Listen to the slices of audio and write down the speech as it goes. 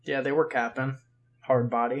Yeah, they were capping. Hard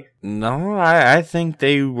body. No, I think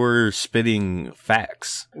they were spitting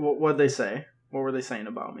facts. What'd they say? What were they saying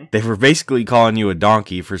about me? They were basically calling you a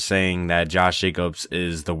donkey for saying that Josh Jacobs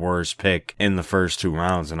is the worst pick in the first 2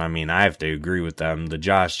 rounds. And I mean, I have to agree with them. The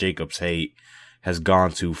Josh Jacobs hate has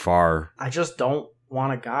gone too far. I just don't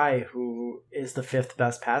want a guy who is the 5th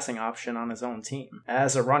best passing option on his own team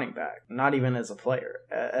as a running back, not even as a player,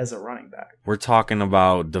 as a running back. We're talking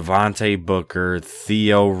about Devontae Booker,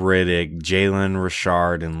 Theo Riddick, Jalen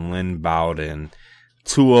Richard, and Lynn Bowden.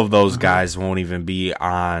 2 of those guys won't even be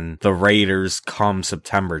on the Raiders come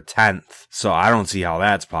September 10th. So I don't see how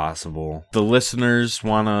that's possible. The listeners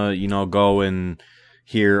want to, go and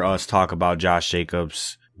hear us talk about Josh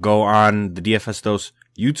Jacobs. Go on the DFS Dose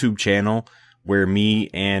YouTube channel where me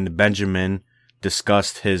and Benjamin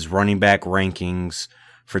discussed his running back rankings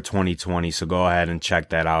for 2020. So go ahead and check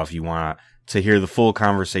that out if you want to hear the full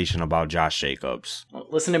conversation about Josh Jacobs.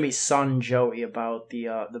 Listen to me son Joey about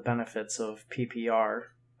the benefits of PPR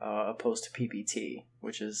opposed to PPT,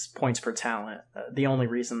 which is points per talent. The only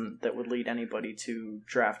reason that would lead anybody to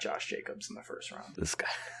draft Josh Jacobs in the first round. This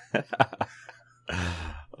guy.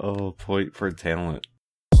 Oh, point per talent.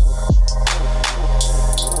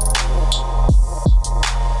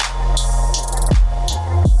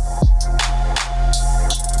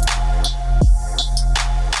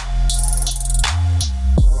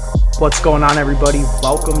 What's going on, everybody?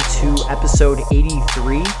 Welcome to episode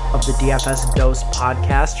 83 of the DFS Dose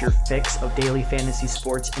podcast, your fix of daily fantasy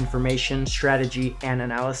sports information, strategy, and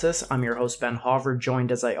analysis. I'm your host, Ben Hauver,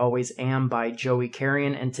 joined as I always am by Joey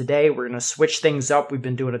Carrion, and today we're going to switch things up. We've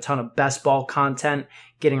been doing a ton of best ball content,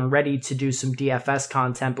 getting ready to do some DFS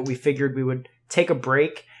content, but we figured we would take a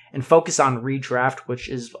break and focus on redraft, which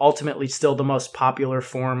is ultimately still the most popular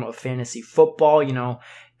form of fantasy football.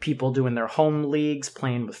 People doing their home leagues,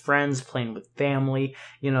 playing with friends, playing with family,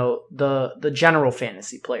 the general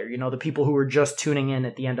fantasy player, the people who are just tuning in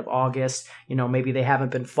at the end of August, maybe they haven't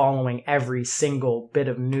been following every single bit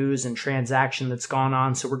of news and transaction that's gone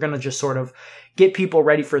on. So we're going to just sort of get people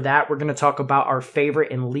ready for that. We're going to talk about our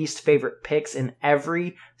favorite and least favorite picks in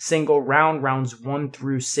every single round, rounds 1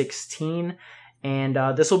 through 16. And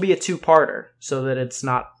this will be a 2-parter so that it's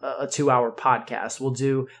not a 2-hour podcast. We'll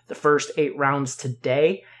do the first 8 rounds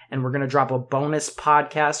today, and we're going to drop a bonus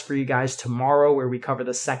podcast for you guys tomorrow where we cover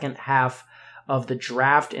the second half of the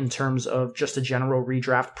draft in terms of just a general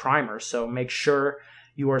redraft primer. So make sure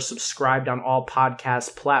you are subscribed on all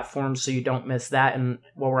podcast platforms so you don't miss that. And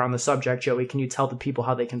while we're on the subject, Joey, can you tell the people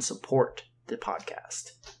how they can support the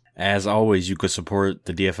podcast? As always, you could support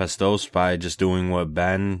the DFS Dose by just doing what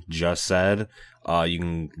Ben just said. You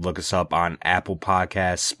can look us up on Apple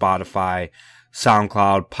Podcasts, Spotify,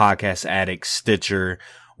 SoundCloud, Podcast Addict, Stitcher,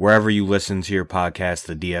 wherever you listen to your podcast.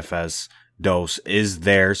 The DFS Dose is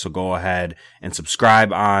there, so go ahead and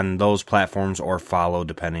subscribe on those platforms or follow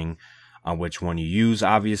depending on which one you use,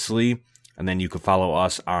 obviously. And then you can follow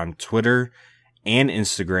us on Twitter and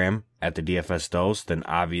Instagram at the DFS Dose. Then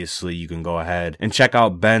obviously you can go ahead and check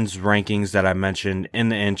out Ben's rankings that I mentioned in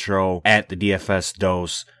the intro at the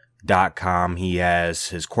DFSDose.com. He has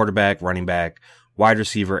his quarterback, running back, wide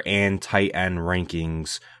receiver, and tight end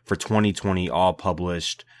rankings for 2020 all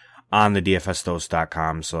published on the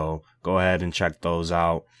DFSDose.com. So go ahead and check those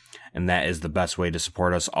out. And that is the best way to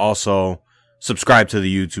support us. Also, subscribe to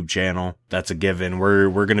the YouTube channel. That's a given. We're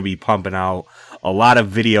going to be pumping out a lot of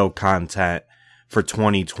video content for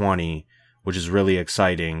 2020, which is really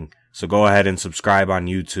exciting. So go ahead and subscribe on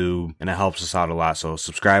YouTube, and it helps us out a lot. So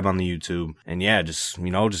subscribe on the YouTube, and yeah, just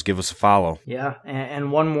give us a follow. Yeah,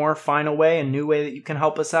 and one more final way, a new way that you can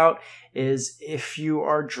help us out is if you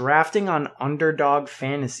are drafting on Underdog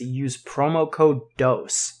Fantasy, use promo code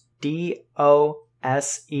DOSE,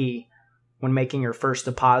 DOSE, when making your first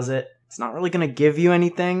deposit. It's not really going to give you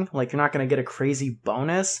anything, like you're not going to get a crazy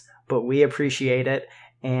bonus, but we appreciate it.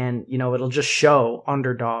 And, it'll just show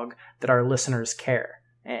Underdog that our listeners care.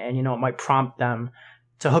 And, it might prompt them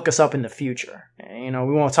to hook us up in the future. We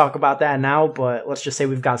won't talk about that now, but let's just say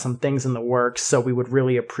we've got some things in the works. So we would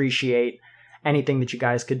really appreciate anything that you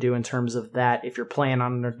guys could do in terms of that. If you're playing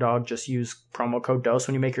on Underdog, just use promo code DOSE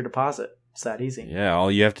when you make your deposit. It's that easy. Yeah,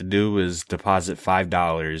 all you have to do is deposit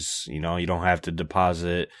 $5. You don't have to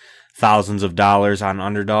deposit thousands of dollars on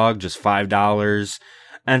Underdog, just $5.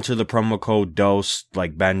 Enter the promo code DOSE,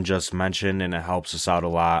 like Ben just mentioned, and it helps us out a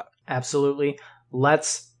lot. Absolutely.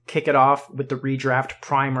 Let's kick it off with the redraft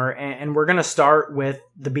primer, and we're going to start with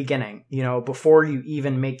the beginning. Before you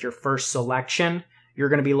even make your first selection, you're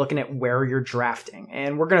going to be looking at where you're drafting.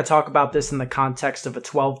 And we're going to talk about this in the context of a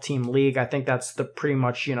 12-team league. I think that's pretty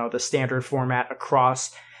much, the standard format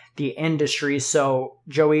across the industry. So,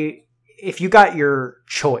 Joey, if you got your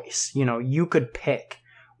choice, you could pick,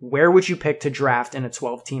 where would you pick to draft in a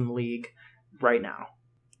 12-team league right now?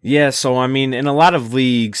 Yeah, so I mean, in a lot of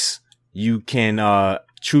leagues, you can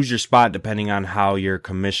choose your spot depending on how your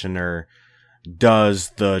commissioner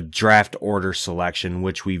does the draft order selection,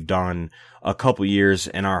 which we've done a couple years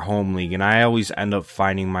in our home league, and I always end up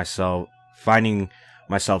finding myself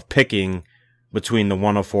picking between the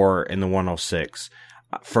 104 and the 106.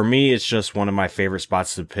 For me, it's just one of my favorite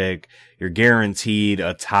spots to pick. You're guaranteed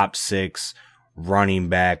a top 6 running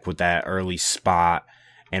back with that early spot,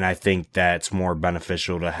 and I think that's more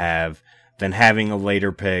beneficial to have than having a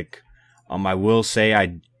later pick. I will say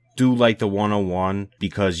I do like the 101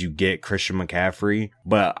 because you get Christian McCaffrey,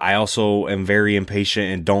 but I also am very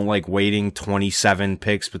impatient and don't like waiting 27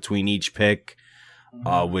 picks between each pick,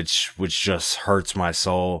 which just hurts my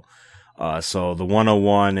soul. So the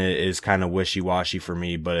 101 is kind of wishy-washy for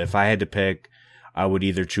me, but if I had to pick, I would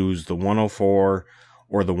either choose the 104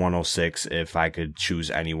 or the 106 if I could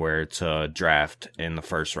choose anywhere to draft in the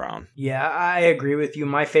first round. Yeah, I agree with you.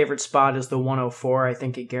 My favorite spot is the 104. I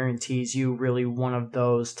think it guarantees you really one of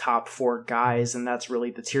those top 4 guys, and that's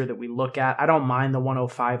really the tier that we look at. I don't mind the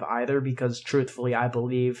 105 either because, truthfully, I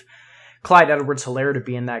believe Clyde Edwards-Helaire to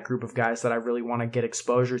be in that group of guys that I really want to get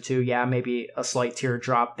exposure to. Yeah, maybe a slight tier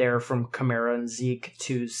drop there from Kamara and Zeke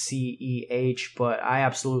to CEH, but I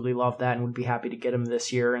absolutely love that and would be happy to get him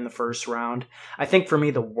this year in the first round. I think for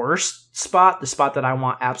me, the worst spot, the spot that I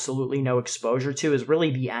want absolutely no exposure to, is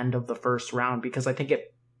really the end of the first round, because I think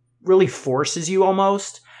it really forces you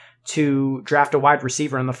almost to draft a wide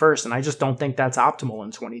receiver in the first, and I just don't think that's optimal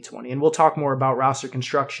in 2020. And we'll talk more about roster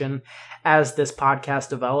construction as this podcast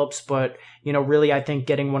develops, but really I think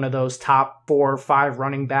getting one of those top 4 or 5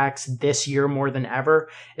 running backs this year more than ever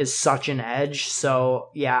is such an edge. So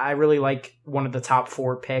yeah, I really like one of the top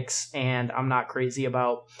 4 picks, and I'm not crazy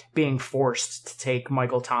about being forced to take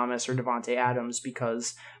Michael Thomas or Devontae Adams,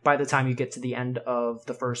 because by the time you get to the end of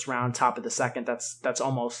the first round, top of the second, that's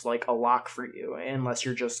almost like a lock for you, unless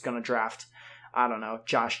you're just going to draft, I don't know,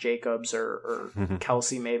 Josh Jacobs or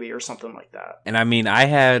Kelsey maybe, or something like that. And I mean, I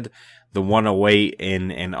had the 108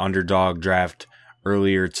 in an underdog draft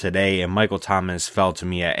earlier today, and Michael Thomas fell to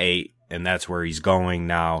me at 8, and that's where he's going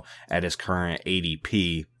now at his current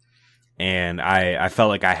ADP. And I felt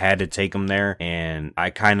like I had to take him there, and I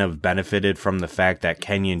kind of benefited from the fact that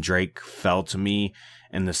Kenyon Drake fell to me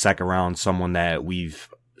in the second round, someone that we've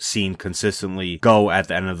seen consistently go at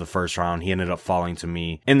the end of the first round. He ended up falling to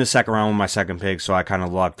me in the second round with my second pick, so I kind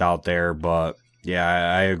of lucked out there. But yeah,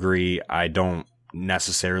 I agree. I don't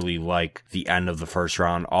necessarily like the end of the first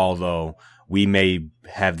round, although we may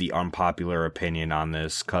have the unpopular opinion on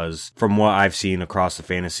this, because from what I've seen across the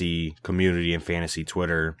fantasy community and fantasy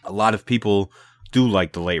Twitter, a lot of people do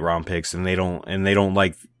like the late round picks, and they don't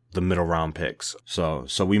like the middle round picks. So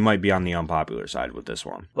we might be on the unpopular side with this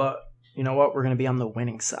one. But you know what? We're going to be on the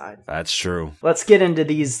winning side. That's true. Let's get into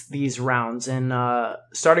these rounds. And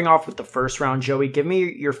starting off with the first round, Joey, give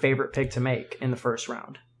me your favorite pick to make in the first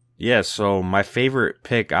round. Yeah, so my favorite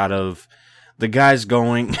pick out of the guys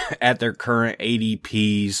going at their current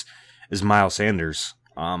ADPs is Miles Sanders.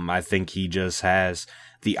 I think he just has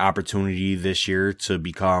the opportunity this year to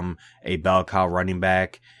become a bell cow running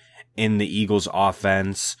back in the Eagles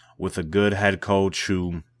offense with a good head coach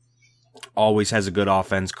who always has a good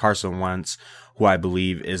offense, Carson Wentz, who I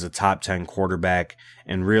believe is a top 10 quarterback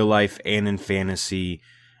in real life and in fantasy.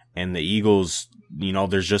 And the Eagles,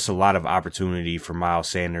 there's just a lot of opportunity for Miles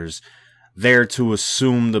Sanders there to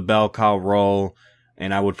assume the bell cow role,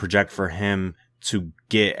 and I would project for him to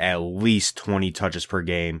get at least 20 touches per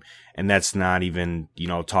game, and that's not even,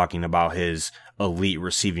 talking about his elite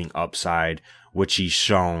receiving upside, which he's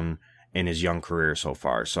shown in his young career so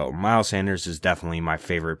far. So Miles Sanders is definitely my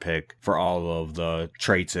favorite pick for all of the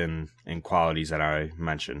traits and qualities that I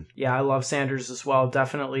mentioned. Yeah, I love Sanders as well.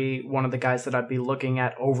 Definitely one of the guys that I'd be looking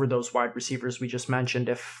at over those wide receivers we just mentioned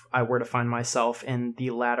if I were to find myself in the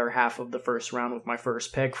latter half of the first round with my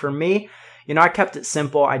first pick. For me, I kept it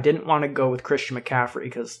simple. I didn't want to go with Christian McCaffrey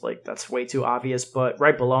because, that's way too obvious. But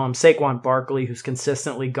right below him, Saquon Barkley, who's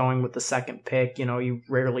consistently going with the second pick. You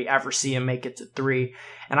rarely ever see him make it to 3.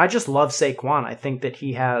 And I just love Saquon. I think that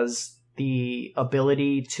he has the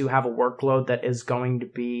ability to have a workload that is going to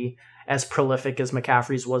be as prolific as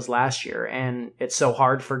McCaffrey's was last year. And it's so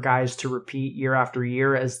hard for guys to repeat year after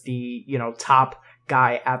year as the, top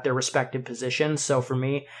guy at their respective positions. So for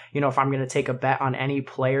me, if I'm going to take a bet on any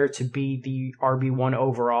player to be the RB1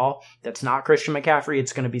 overall, that's not Christian McCaffrey,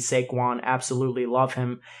 it's going to be Saquon. Absolutely love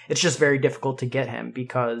him. It's just very difficult to get him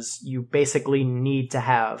because you basically need to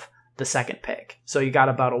have the second pick. So you got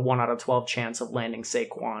about a 1 out of 12 chance of landing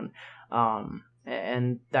Saquon.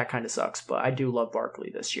 And that kind of sucks, but I do love Barkley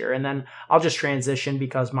this year. And then I'll just transition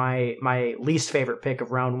because my least favorite pick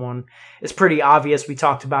of round 1 is pretty obvious. We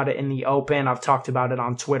talked about it in the open. I've talked about it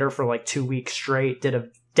on Twitter for like 2 weeks straight. Did a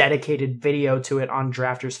dedicated video to it on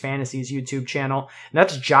Drafters Fantasy's YouTube channel. And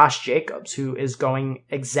that's Josh Jacobs, who is going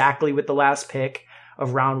exactly with the last pick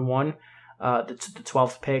of round 1, the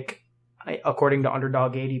 12th pick, according to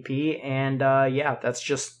Underdog ADP. And yeah, that's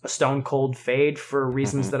just a stone cold fade for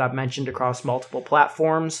reasons that I've mentioned across multiple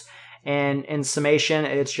platforms. And in summation,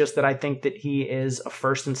 it's just that I think that he is a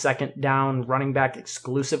first and second down running back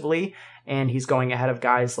exclusively. And he's going ahead of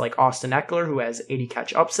guys like Austin Eckler, who has 80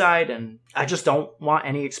 catch upside. And I just don't want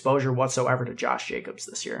any exposure whatsoever to Josh Jacobs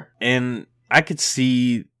this year. And I could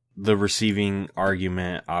see the receiving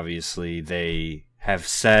argument. Obviously, they have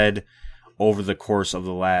said over the course of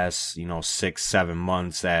the last, 6-7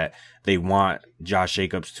 months that they want Josh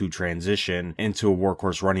Jacobs to transition into a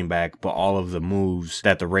workhorse running back, but all of the moves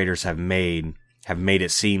that the Raiders have made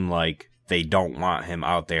it seem like they don't want him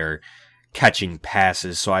out there catching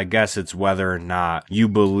passes. So I guess it's whether or not you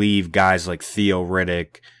believe guys like Theo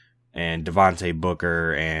Riddick and Devontae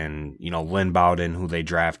Booker and, Lynn Bowden, who they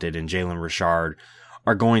drafted, and Jalen Richard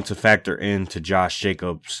are going to factor into Josh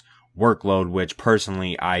Jacobs' workload, which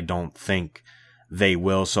personally I don't think they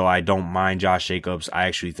will. So I don't mind Josh Jacobs. I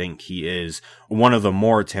actually think he is one of the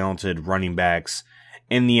more talented running backs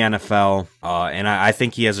in the NFL. And I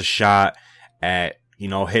think he has a shot at,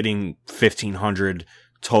 hitting 1,500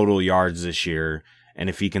 total yards this year. And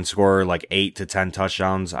if he can score like 8 to 10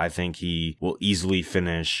 touchdowns, I think he will easily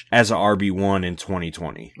finish as an RB1 in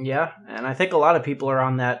 2020. Yeah, and I think a lot of people are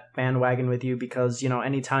on that bandwagon with you because,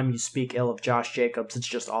 anytime you speak ill of Josh Jacobs, it's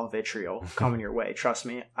just all vitriol coming your way. Trust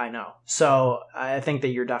me, I know. So I think that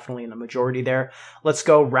you're definitely in the majority there. Let's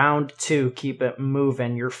go round 2, keep it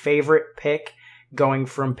moving. Your favorite pick going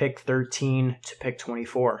from pick 13 to pick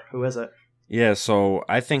 24. Who is it? Yeah, so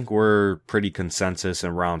I think we're pretty consensus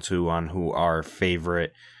in round 2 on who our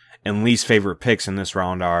favorite and least favorite picks in this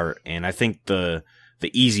round are, and I think the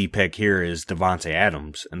easy pick here is Davante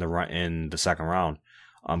Adams in the second round.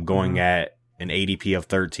 I'm going at an ADP of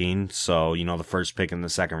 13, so the first pick in the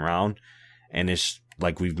second round, and it's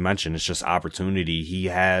like we've mentioned, it's just opportunity. He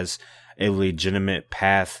has a legitimate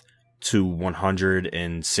path to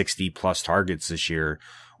 160 plus targets this year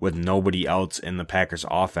with nobody else in the Packers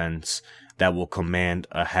offense that will command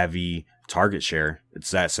a heavy target share. It's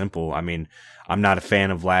that simple. I mean, I'm not a fan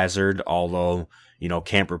of Lazard, although,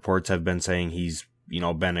 camp reports have been saying he's,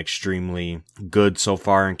 been extremely good so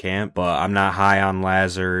far in camp, but I'm not high on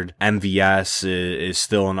Lazard. MVS is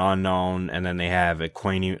still an unknown, and then they have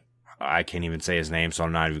I can't even say his name, so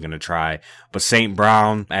I'm not even going to try. But St.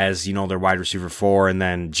 Brown as, their wide receiver 4, and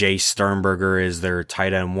then Jay Sternberger is their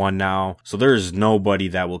tight end 1 now. So there's nobody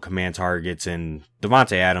that will command targets, and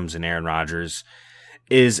Davante Adams and Aaron Rodgers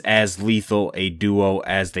is as lethal a duo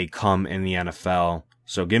as they come in the NFL.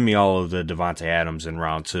 So give me all of the Davante Adams in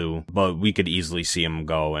round 2, but we could easily see him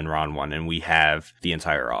go in round 1, and we have the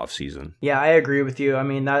entire offseason. Yeah, I agree with you. I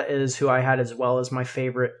mean, that is who I had as well as my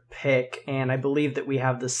favorite pick, and I believe that we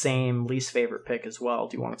have the same least favorite pick as well.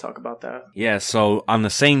 Do you want to talk about that? Yeah, so on the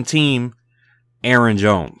same team, Aaron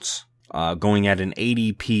Jones, going at an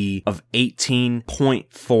ADP of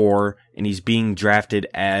 18.4, and he's being drafted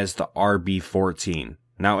as the RB14.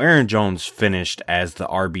 Now, Aaron Jones finished as the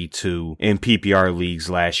RB2 in PPR leagues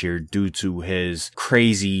last year due to his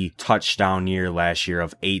crazy touchdown year last year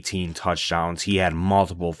of 18 touchdowns. He had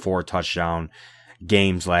multiple 4-touchdown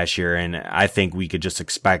games last year, and I think we could just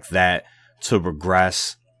expect that to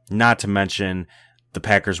regress. Not to mention, the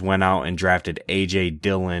Packers went out and drafted A.J.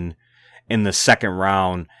 Dillon in the second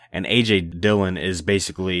round, and A.J. Dillon is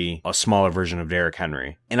basically a smaller version of Derrick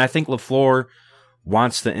Henry. And I think LaFleur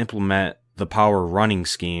wants to implement the power running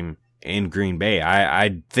scheme in Green Bay.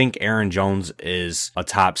 I think Aaron Jones is a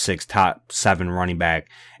top 6, top 7 running back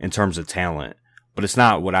in terms of talent, but it's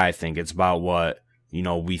not what I think. It's about what,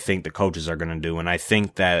 we think the coaches are going to do. And I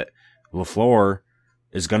think that LaFleur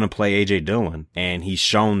is going to play AJ Dillon, and he's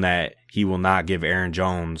shown that he will not give Aaron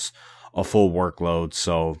Jones a full workload.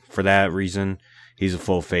 So for that reason, he's a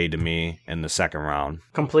full fade to me in the second round.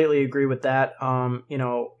 Completely agree with that.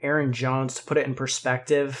 Aaron Jones, to put it in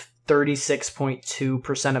perspective,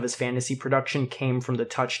 36.2% of his fantasy production came from the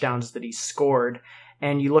touchdowns that he scored.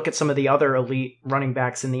 And you look at some of the other elite running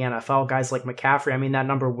backs in the NFL, guys like McCaffrey, I mean, that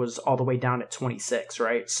number was all the way down at 26,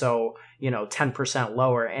 right? So, 10%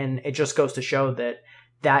 lower. And it just goes to show that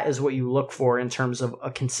that is what you look for in terms of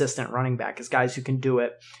a consistent running back, is guys who can do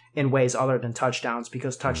it in ways other than touchdowns,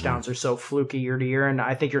 because touchdowns are so fluky year to year. And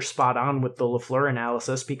I think you're spot on with the LaFleur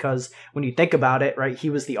analysis, because when you think about it, right, he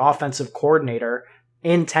was the offensive coordinator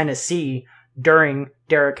in Tennessee during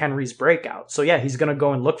Derrick Henry's breakout. So yeah, he's going to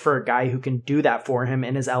go and look for a guy who can do that for him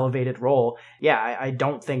in his elevated role. Yeah, I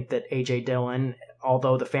don't think that A.J. Dillon,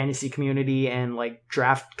 although the fantasy community and like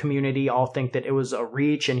draft community all think that it was a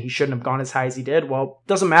reach and he shouldn't have gone as high as he did, well,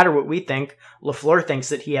 doesn't matter what we think. LaFleur thinks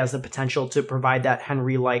that he has the potential to provide that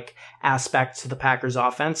Henry-like aspect to the Packers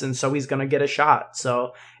offense, and so he's going to get a shot.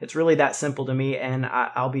 So it's really that simple to me, and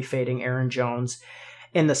I'll be fading Aaron Jones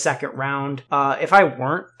in the second round. If I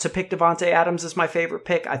weren't to pick Devontae Adams as my favorite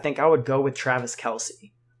pick, I think I would go with Travis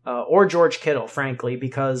Kelce. Or George Kittle, frankly,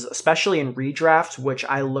 because especially in redraft, which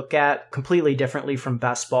I look at completely differently from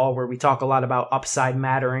best ball, where we talk a lot about upside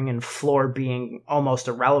mattering and floor being almost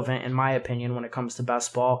irrelevant, in my opinion, when it comes to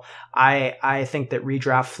best ball, I think that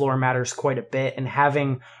redraft floor matters quite a bit, and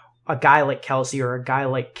having a guy like Kelce or a guy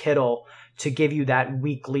like Kittle to give you that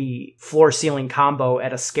weekly floor ceiling combo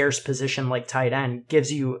at a scarce position like tight end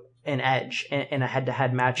gives you an edge in a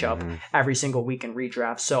head-to-head matchup every single week in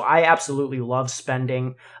redraft. So I absolutely love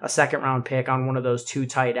spending a second round pick on one of those two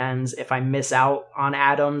tight ends. If I miss out on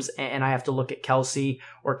Adams and I have to look at Kelce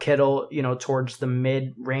or Kittle, towards the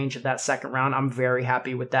mid range of that second round, I'm very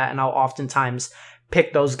happy with that. And I'll oftentimes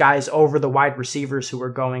pick those guys over the wide receivers who are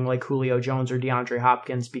going, like Julio Jones or DeAndre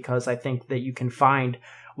Hopkins, because I think that you can find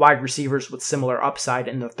wide receivers with similar upside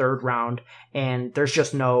in the third round, and there's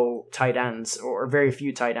just no tight ends, or very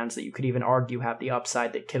few tight ends, that you could even argue have the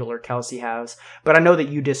upside that Kittle or Kelce has. But I know that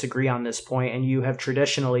you disagree on this point, and you have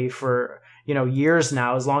traditionally for years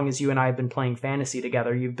now, as long as you and I have been playing fantasy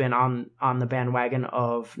together, you've been on the bandwagon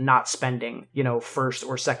of not spending first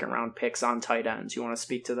or second round picks on tight ends. You want to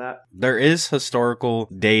speak to that? There is historical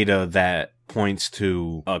data that points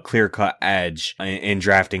to a clear-cut edge in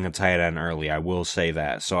drafting a tight end early. I will say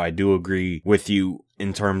that. So I do agree with you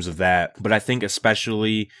in terms of that. But I think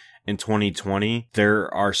especially in 2020,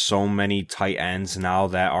 there are so many tight ends now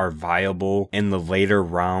that are viable in the later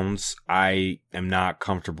rounds. I am not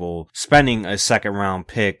comfortable spending a second round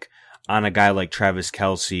pick on a guy like Travis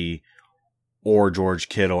Kelce or George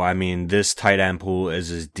Kittle. I mean, this tight end pool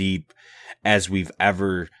is as deep as we've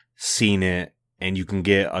ever seen it. And you can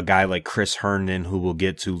get a guy like Chris Herndon, who we'll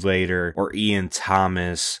get to later, or Ian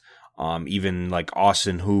Thomas, even like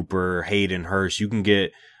Austin Hooper, Hayden Hurst. You can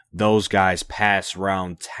get those guys past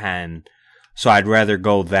round 10. So I'd rather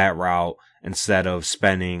go that route instead of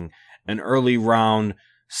spending an early round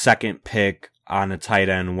second pick on a tight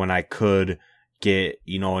end when I could get,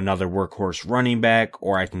 another workhorse running back,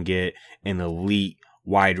 or I can get an elite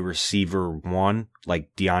wide receiver one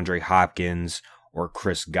like DeAndre Hopkins or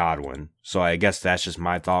Chris Godwin. So I guess that's just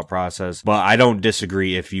my thought process. But I don't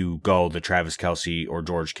disagree if you go the Travis Kelce or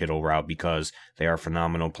George Kittle route, because they are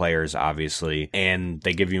phenomenal players, obviously, and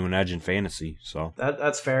they give you an edge in fantasy. So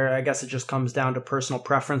that's fair. I guess it just comes down to personal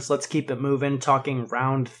preference. Let's keep it moving, talking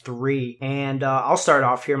round 3. And I'll start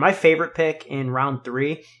off here. My favorite pick in round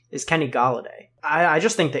 3 is Kenny Golladay. I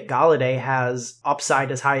just think that Golladay has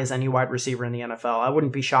upside as high as any wide receiver in the NFL. I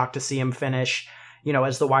wouldn't be shocked to see him finish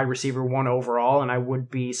as the wide receiver 1 overall, and I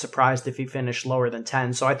would be surprised if he finished lower than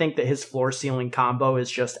 10. So I think that his floor ceiling combo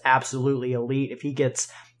is just absolutely elite. If he gets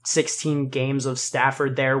 16 games of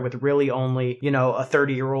Stafford there with really only, a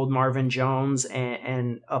 30-year-old Marvin Jones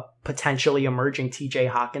and a potentially emerging TJ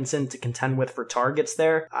Hawkinson to contend with for targets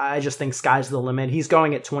there, I just think sky's the limit. He's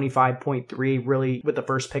going at 25.3, really with the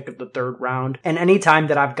first pick of the third round. And anytime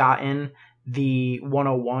that I've gotten the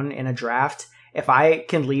 101 in a draft, if I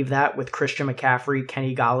can leave that with Christian McCaffrey,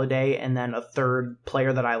 Kenny Golladay, and then a third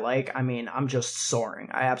player that I like, I mean, I'm just soaring.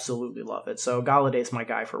 I absolutely love it. So Galladay's my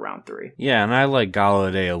guy for round 3. Yeah, and I like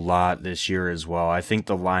Golladay a lot this year as well. I think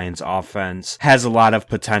the Lions offense has a lot of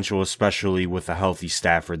potential, especially with a healthy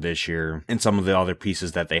Stafford this year and some of the other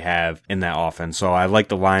pieces that they have in that offense. So I like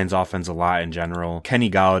the Lions offense a lot in general. Kenny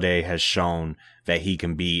Golladay has shown that he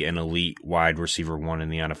can be an elite wide receiver 1 in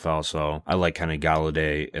the NFL. So I like Kenny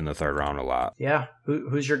Golladay in the third round a lot. Yeah.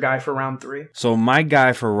 Who's your guy for round 3? So my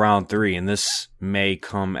guy for round 3, and this may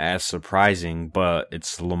come as surprising, but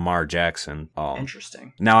it's Lamar Jackson.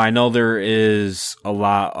 Interesting. Now I know there is a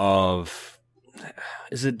lot of,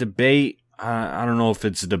 is it debate? I don't know if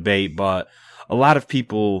it's a debate, but a lot of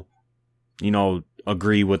people,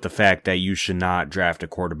 agree with the fact that you should not draft a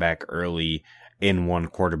quarterback early in one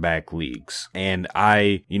quarterback leagues. And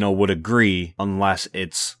I, would agree unless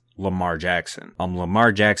it's Lamar Jackson.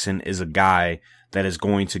 Lamar Jackson is a guy that is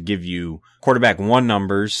going to give you quarterback 1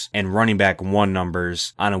 numbers and running back 1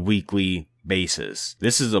 numbers on a weekly basis.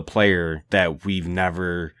 This is a player that we've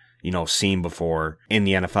never seen before in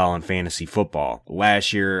the NFL and fantasy football.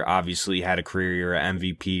 Last year, obviously, had a career year,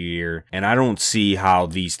 MVP year, and I don't see how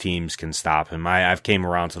these teams can stop him. I've came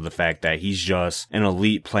around to the fact that he's just an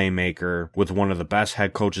elite playmaker with one of the best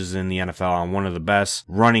head coaches in the NFL and one of the best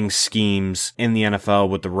running schemes in the NFL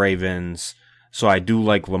with the Ravens. So I do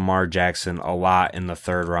like Lamar Jackson a lot in the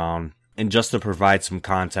third round. And just to provide some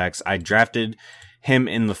context, I drafted him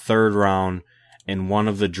in the third round in one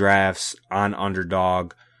of the drafts on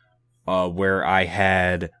Underdog, where I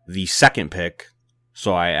had the second pick.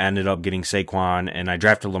 So I ended up getting Saquon, and I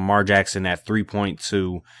drafted Lamar Jackson at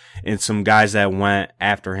 3.2. And some guys that went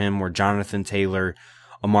after him were Jonathan Taylor,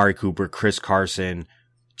 Amari Cooper, Chris Carson,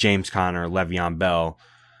 James Conner, Le'Veon Bell.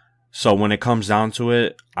 So when it comes down to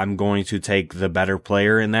it, I'm going to take the better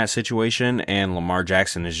player in that situation, and Lamar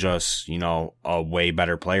Jackson is just, a way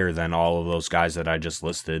better player than all of those guys that I just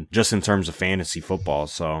listed, just in terms of fantasy football.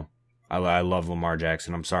 So I love Lamar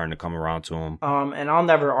Jackson. I'm starting to come around to him. And I'll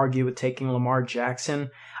never argue with taking Lamar Jackson.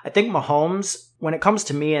 I think Mahomes, when it comes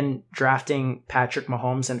to me and drafting Patrick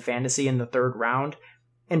Mahomes in fantasy in the third round,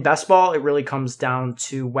 in best ball, it really comes down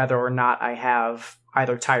to whether or not I have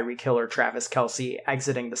either Tyreek Hill or Travis Kelce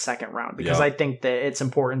exiting the second round, because I think that it's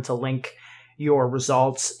important to link your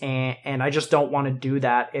results, and I just don't want to do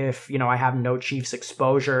that if, I have no Chiefs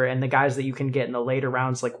exposure. And the guys that you can get in the later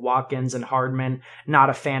rounds like Watkins and Hardman, not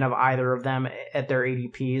a fan of either of them at their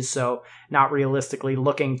ADPs, so not realistically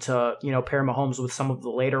looking to, pair Mahomes with some of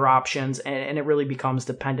the later options, and it really becomes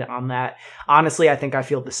dependent on that. Honestly, I think I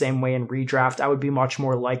feel the same way in redraft. I would be much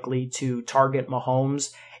more likely to target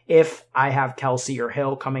Mahomes if I have Kelce or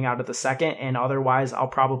Hill coming out of the second, and otherwise I'll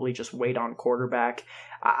probably just wait on quarterback.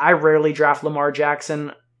 I rarely draft Lamar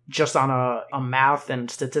Jackson just on a math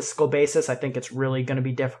and statistical basis. I think it's really going to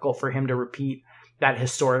be difficult for him to repeat that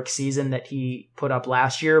historic season that he put up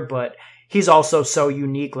last year, but he's also so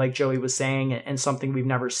unique, like Joey was saying, and something we've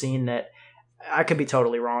never seen, that I could be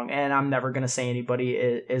totally wrong, and I'm never going to say anybody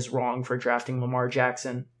is wrong for drafting Lamar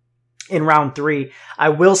Jackson in round 3. I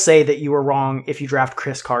will say that you were wrong if you draft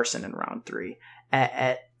Chris Carson in round 3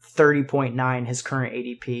 at 30.9, his current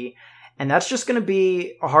ADP. And that's just going to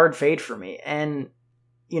be a hard fade for me. And,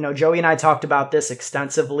 Joey and I talked about this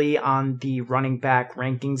extensively on the running back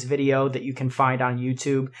rankings video that you can find on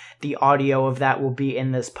YouTube. The audio of that will be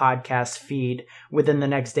in this podcast feed within the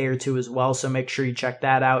next day or two as well. So make sure you check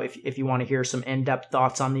that out if you want to hear some in-depth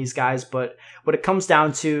thoughts on these guys. But what it comes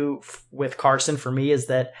down to with Carson for me is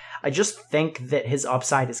that I just think that his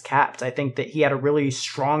upside is capped. I think that he had a really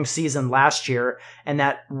strong season last year, and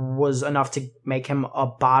that was enough to make him a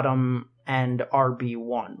bottom and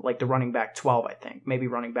RB1, like the running back 12, I think, maybe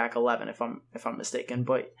running back 11 if I'm mistaken.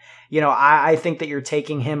 But, I think that you're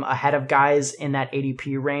taking him ahead of guys in that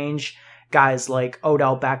ADP range, guys like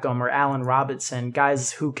Odell Beckham or Allen Robinson,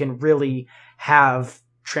 guys who can really have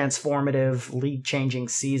transformative league-changing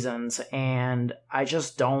seasons. And I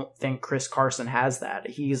just don't think Chris Carson has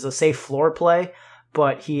that. He's a safe floor play,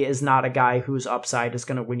 but he is not a guy whose upside is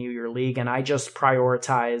going to win you your league. And I just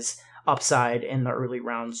prioritize upside in the early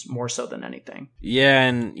rounds more so than anything. Yeah,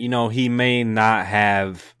 and he may not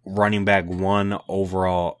have running back 1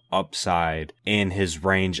 overall upside in his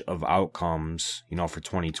range of outcomes, for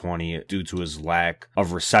 2020 due to his lack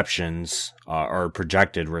of receptions, or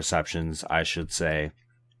projected receptions, I should say.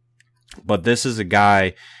 But this is a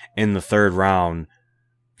guy in the third round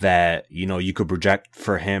that, you could project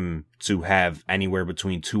for him to have anywhere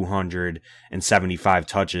between 275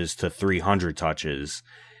 touches to 300 touches.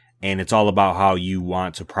 And it's all about how you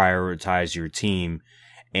want to prioritize your team.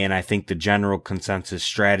 And I think the general consensus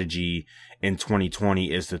strategy in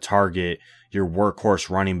 2020 is to target your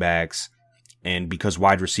workhorse running backs. And because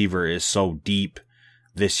wide receiver is so deep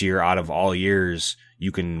this year out of all years,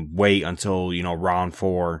 you can wait until, round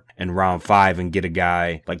 4 and round 5 and get a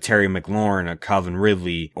guy like Terry McLaurin or Calvin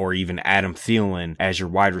Ridley or even Adam Thielen as your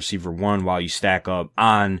wide receiver 1 while you stack up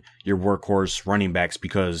on your workhorse running backs,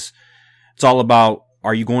 because it's all about,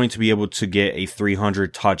 are you going to be able to get a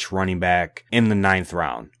 300 touch running back in the 9th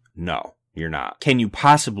round? No, you're not. Can you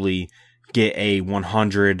possibly get a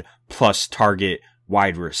 100 plus target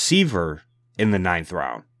wide receiver in the 9th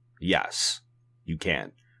round? Yes, you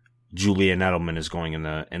can. Julian Edelman is going in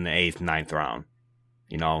the 8th, 9th round.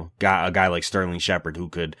 Got a guy like Sterling Shepard who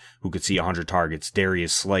could see 100 targets.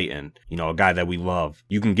 Darius Slayton, a guy that we love.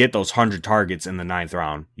 You can get those 100 targets in the 9th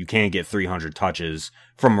round. You can't get 300 touches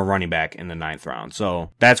from a running back in the 9th round.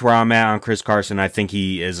 So that's where I'm at on Chris Carson. I think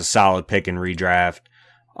he is a solid pick in redraft,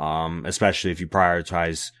 especially if you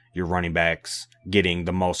prioritize your running backs getting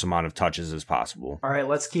the most amount of touches as possible. All right,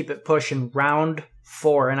 let's keep it pushing. Round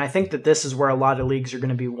 4, and I think that this is where a lot of leagues are going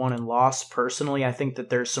to be won and lost. Personally, I think that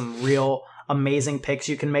there's some real amazing picks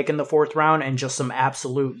you can make in the 4th round and just some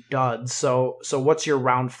absolute duds. So what's your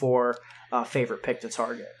round 4 favorite pick to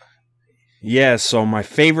target? Yeah, so my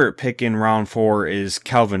favorite pick in round 4 is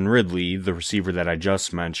Calvin Ridley, the receiver that I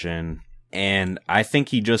just mentioned. And I think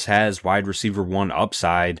he just has wide receiver 1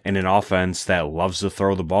 upside in an offense that loves to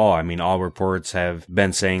throw the ball. I mean, all reports have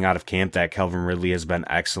been saying out of camp that Calvin Ridley has been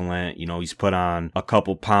excellent. You know, he's put on a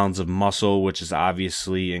couple pounds of muscle, which is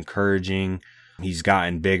obviously encouraging. He's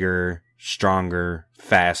gotten bigger, stronger,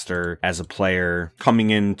 faster as a player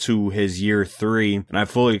coming into his year 3, and I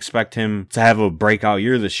fully expect him to have a breakout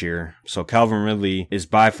year this year. So Calvin Ridley is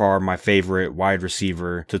by far my favorite wide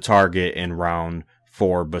receiver to target in round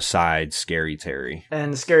 4 besides Scary Terry.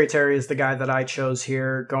 And Scary Terry is the guy that I chose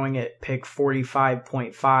here, going at pick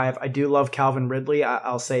 45.5. I do love Calvin Ridley.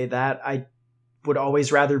 I'll say that. I would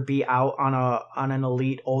always rather be out on an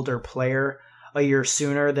elite older player a year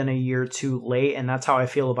sooner than a year too late, and that's how I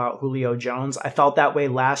feel about Julio Jones. I felt that way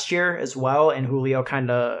last year as well, and Julio kind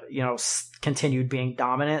of, continued being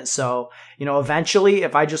dominant. So, eventually,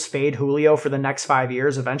 if I just fade Julio for the next 5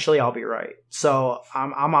 years, eventually I'll be right. So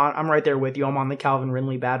I'm right there with you. I'm on the Calvin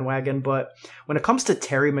Ridley bandwagon. But when it comes to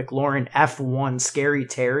Terry McLaurin, F1, Scary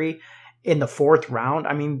Terry, in the 4th round,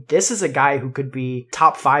 I mean, this is a guy who could be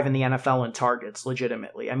top 5 in the NFL in targets,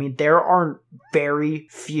 legitimately. I mean, there are very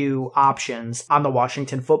few options on the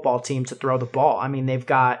Washington football team to throw the ball. I mean, they've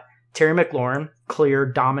got Terry McLaurin, clear,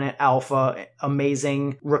 dominant alpha,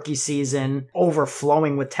 amazing rookie season,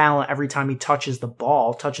 overflowing with talent every time he touches the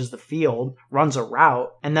ball, touches the field, runs a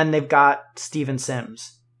route. And then they've got Steven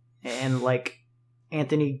Sims and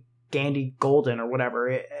Anthony Gandy Golden or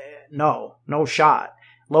whatever. No shot.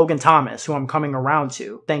 Logan Thomas, who I'm coming around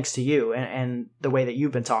to, thanks to you and the way that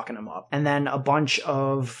you've been talking him up. And then a bunch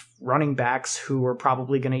of running backs who are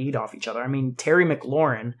probably going to eat off each other. I mean, Terry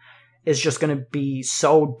McLaurin is just going to be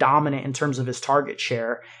so dominant in terms of his target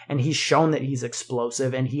share, and he's shown that he's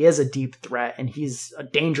explosive, and he is a deep threat, and he's a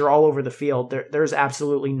danger all over the field. There's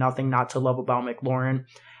absolutely nothing not to love about McLaurin.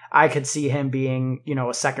 I could see him being, a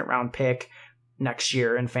 2nd-round pick next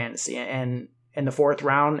year in fantasy. And in the 4th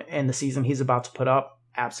round, in the season he's about to put up,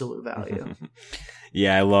 absolute value.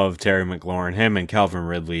 Yeah, I love Terry McLaurin. Him and Calvin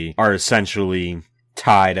Ridley are essentially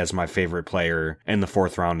tied as my favorite player in the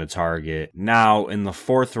 4th round to target. Now, in the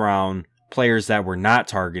 4th round, players that we're not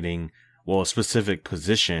targeting, a specific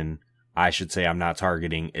position, I should say I'm not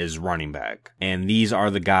targeting, is running back. And these are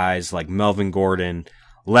the guys like Melvin Gordon,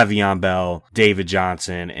 Le'Veon Bell, David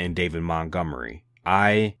Johnson, and David Montgomery.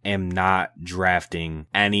 I am not drafting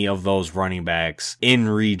any of those running backs in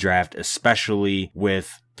redraft, especially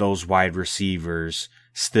with those wide receivers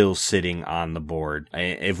still sitting on the board.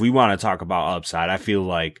 If we want to talk about upside, I feel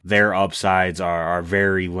like their upsides are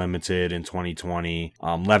very limited in 2020.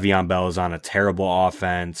 Le'Veon Bell is on a terrible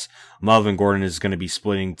offense. Melvin Gordon is going to be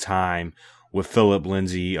splitting time with Phillip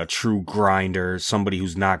Lindsay, a true grinder, somebody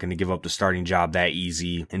who's not going to give up the starting job that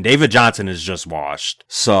easy. And David Johnson is just washed.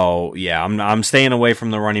 So, yeah, I'm staying away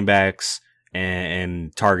from the running backs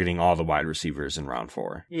and targeting all the wide receivers in round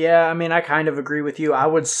 4. Yeah, I mean, I kind of agree with you. I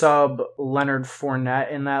would sub Leonard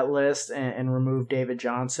Fournette in that list and remove David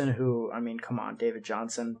Johnson, who, I mean, come on, David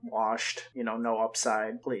Johnson, washed, no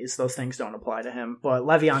upside, please. Those things don't apply to him. But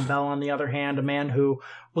Le'Veon Bell, on the other hand, a man who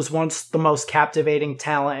was once the most captivating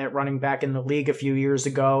talent at running back in the league a few years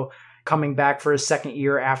ago, coming back for his 2nd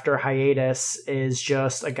year after hiatus, is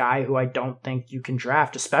just a guy who I don't think you can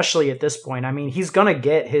draft, especially at this point. I mean, he's going to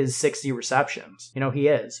get his 60 receptions. He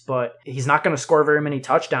is, but he's not going to score very many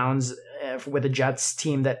touchdowns with a Jets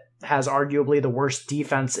team that has arguably the worst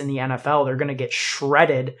defense in the NFL. They're going to get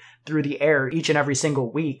shredded through the air each and every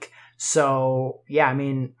single week. So, yeah, I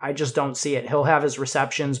mean, I just don't see it. He'll have his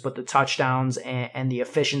receptions, but the touchdowns and the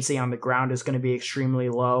efficiency on the ground is going to be extremely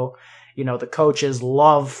low. The coaches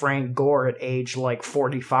love Frank Gore at age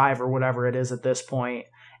 45 or whatever it is at this point.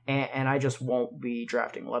 And I just won't be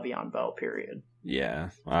drafting Le'Veon Bell, period. Yeah,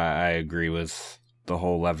 I agree with the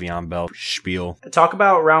whole Le'Veon Bell spiel. Talk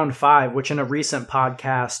about round 5, which in a recent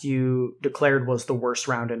podcast you declared was the worst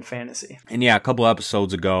round in fantasy. And yeah, a couple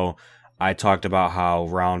episodes ago, I talked about how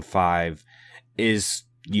round 5 is,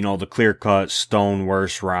 the clear-cut stone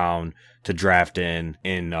worst round to draft in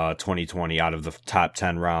 2020 out of the top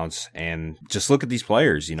 10 rounds. And just look at these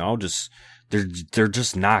players, they're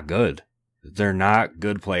just not good. They're not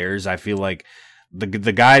good players. I feel like the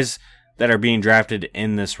guys that are being drafted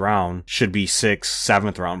in this round should be 6th,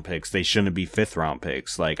 7th round picks. They shouldn't be 5th round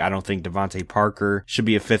picks. Like, I don't think Devontae Parker should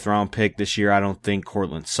be a 5th round pick this year. I don't think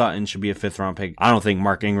Cortland Sutton should be a 5th round pick. I don't think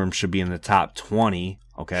Mark Ingram should be in the top 20.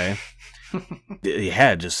 Okay.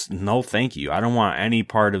 Yeah, just no thank you. I don't want any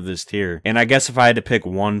part of this tier. And I guess if I had to pick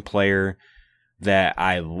one player that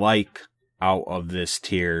I like out of this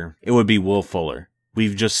tier, it would be Will Fuller.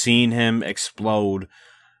 We've just seen him explode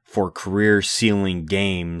for career-sealing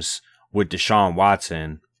games with Deshaun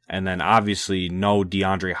Watson, and then obviously no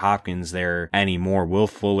DeAndre Hopkins there anymore. Will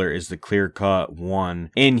Fuller is the clear-cut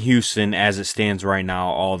one in Houston as it stands right now,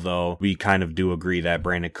 although we kind of do agree that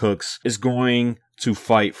Brandon Cooks is going to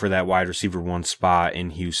fight for that wide receiver 1 spot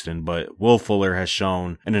in Houston, but Will Fuller has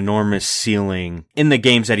shown an enormous ceiling in the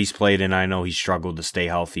games that he's played, and I know he struggled to stay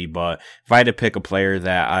healthy, but if I had to pick a player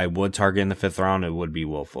that I would target in the 5th round, it would be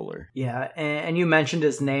Will Fuller. Yeah, and you mentioned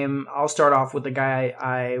his name. I'll start off with the guy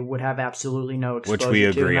I would have absolutely no exposure Which we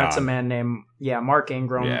agree to, and that's on. a man named, Mark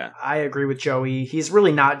Ingram. Yeah. I agree with Joey. He's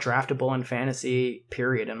really not draftable in fantasy,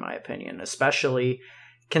 period, in my opinion, especially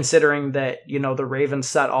considering that, the Ravens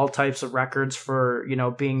set all types of records for,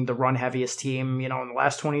 being the run heaviest team, in the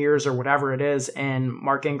last 20 years or whatever it is. And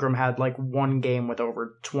Mark Ingram had like one game with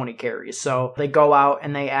over 20 carries. So they go out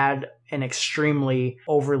and they add an extremely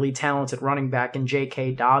overly talented running back in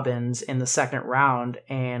J.K. Dobbins in the 2nd round,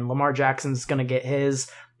 and Lamar Jackson's going to get his.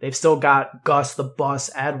 They've still got Gus the Bus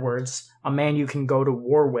Edwards, a man you can go to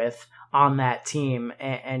war with on that team.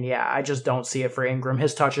 And yeah, I just don't see it for Ingram.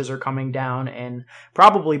 His touches are coming down, and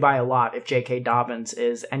probably by a lot if J.K. Dobbins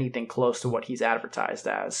is anything close to what he's advertised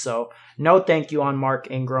as. So no thank you on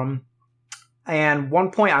Mark Ingram. And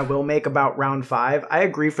one point I will make about round 5, I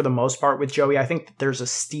agree for the most part with Joey. I think that there's a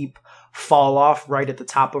steep fall off right at the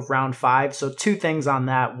top of round 5. So 2 things on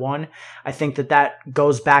that. One, I think that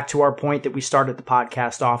goes back to our point that we started the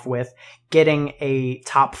podcast off with. Getting a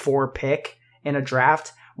top 4 pick in a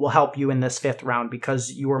draft will help you in this 5th round,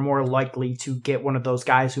 because you are more likely to get one of those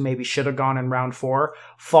guys who maybe should have gone in round 4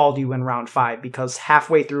 fall to you in round 5, because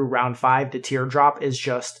halfway through round 5, the teardrop is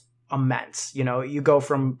just immense. You go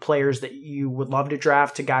from players that you would love to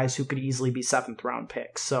draft to guys who could easily be 7th round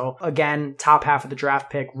picks. So again, top half of the draft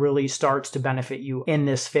pick really starts to benefit you in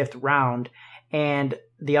this 5th round. And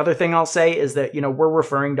the other thing I'll say is that, we're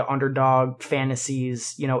referring to Underdog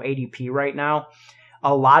Fantasy's, ADP right now.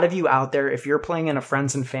 A lot of you out there, if you're playing in a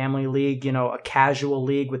friends and family league, a casual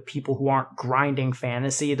league with people who aren't grinding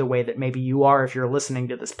fantasy the way that maybe you are if you're listening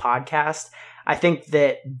to this podcast, I think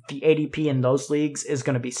that the ADP in those leagues is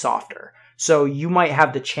going to be softer. So you might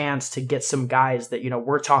have the chance to get some guys that,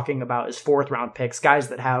 we're talking about as 4th round picks, guys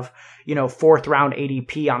that have, 4th round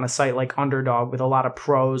ADP on a site like Underdog with a lot of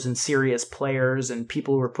pros and serious players and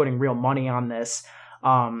people who are putting real money on this.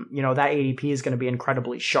 That ADP is going to be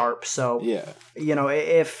incredibly sharp. So, yeah,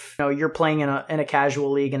 if you're playing in a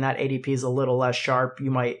casual league and that ADP is a little less sharp, you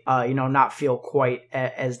might, not feel quite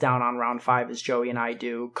as down on round 5 as Joey and I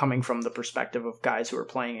do, coming from the perspective of guys who are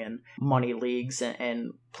playing in money leagues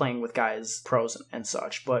and playing with guys, pros and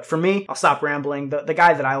such. But for me, I'll stop rambling. The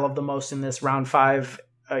guy that I love the most in this round 5,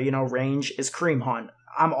 range is Kareem Hunt.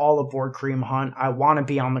 I'm all aboard Kareem Hunt. I want to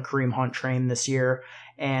be on the Kareem Hunt train this year.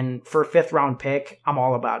 And for a 5th round pick, I'm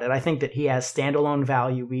all about it. I think that he has standalone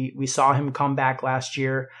value. We saw him come back last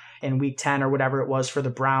year in week 10 or whatever it was for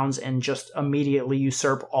the Browns and just immediately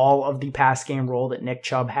usurp all of the pass game role that Nick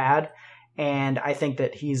Chubb had. And I think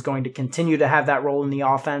that he's going to continue to have that role in the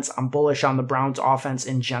offense. I'm bullish on the Browns offense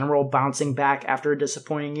in general, bouncing back after a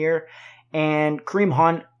disappointing year. And Kareem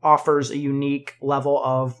Hunt offers a unique level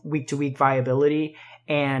of week-to-week viability,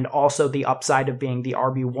 and also the upside of being the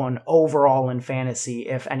RB1 overall in fantasy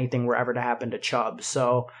if anything were ever to happen to Chubb.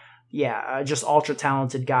 So, yeah, just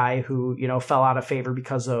ultra-talented guy who, fell out of favor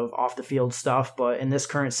because of off-the-field stuff. But in this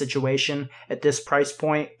current situation, at this price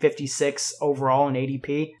point, 56 overall in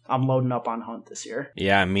ADP, I'm loading up on Hunt this year.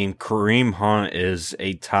 Yeah, Kareem Hunt is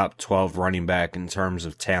a top 12 running back in terms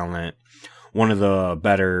of talent. One of the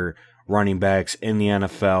better running backs in the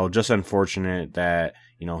NFL. Just unfortunate that,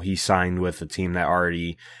 he signed with a team that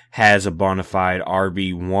already has a bona fide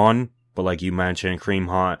RB1. But like you mentioned, Kareem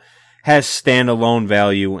Hunt has standalone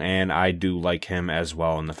value, and I do like him as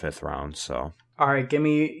well in the 5th round. So, all right, give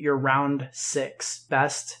me your round 6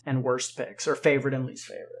 best and worst picks, or favorite and least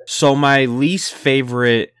favorite. So my least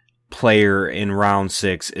favorite player in round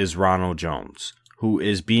 6 is Ronald Jones, who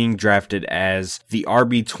is being drafted as the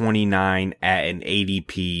RB29 at an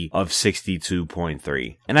ADP of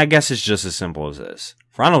 62.3. And I guess it's just as simple as this.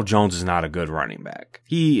 Ronald Jones is not a good running back.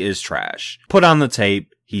 He is trash. Put on the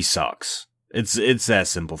tape, he sucks. It's that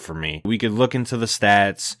simple for me. We could look into the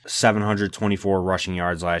stats: 724 rushing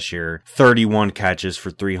yards last year, 31 catches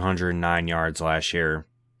for 309 yards last year.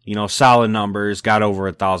 Solid numbers, got over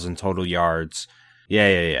 1,000 total yards.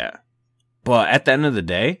 Yeah. But at the end of the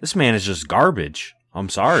day, this man is just garbage. I'm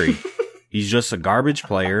sorry. He's just a garbage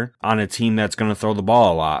player on a team that's going to throw the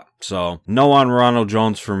ball a lot. So, no on Ronald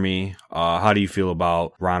Jones for me. How do you feel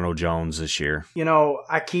about Ronald Jones this year?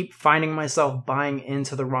 I keep finding myself buying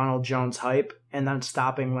into the Ronald Jones hype and then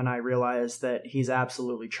stopping when I realize that he's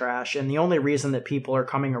absolutely trash. And the only reason that people are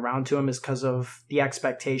coming around to him is because of the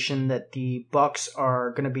expectation that the Bucs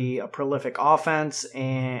are going to be a prolific offense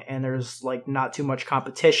and there's like not too much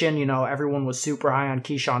competition. Everyone was super high on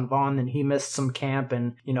Keyshawn Vaughn and he missed some camp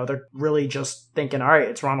and, they're really just thinking, all right,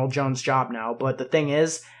 it's Ronald Jones' job now. But the thing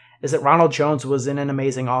is that Ronald Jones was in an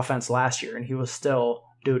amazing offense last year and he was still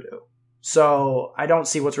doo-doo. So I don't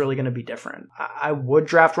see what's really going to be different. I would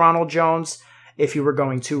draft Ronald Jones if you were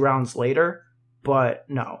going 2 rounds later, but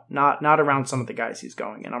no, not around some of the guys he's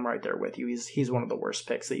going. And I'm right there with you. He's one of the worst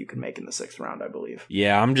picks that you can make in the 6th round, I believe.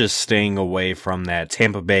 Yeah, I'm just staying away from that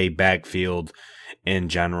Tampa Bay backfield in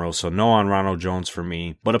general. So no on Ronald Jones for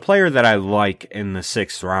me. But a player that I like in the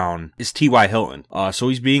 6th round is T.Y. Hilton. So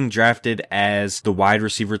he's being drafted as the wide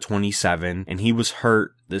receiver 27, and he was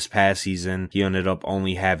hurt this past season. He ended up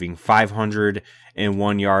only having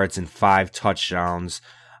 501 yards and 5 touchdowns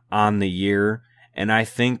on the year. And I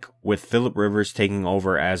think with Phillip Rivers taking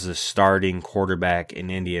over as the starting quarterback in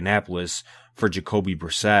Indianapolis for Jacoby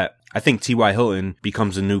Brissett, I think T.Y. Hilton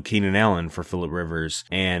becomes a new Keenan Allen for Phillip Rivers.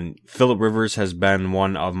 And Phillip Rivers has been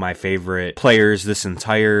one of my favorite players this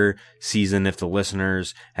entire season. If the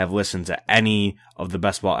listeners have listened to any of the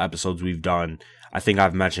Best Ball episodes we've done, I think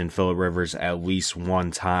I've mentioned Phillip Rivers at least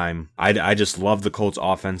one time. I just love the Colts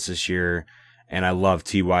offense this year. And I love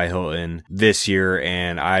T.Y. Hilton this year,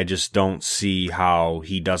 and I just don't see how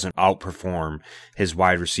he doesn't outperform his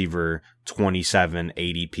wide receiver 27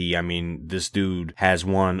 ADP. I mean, this dude has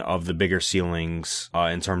one of the bigger ceilings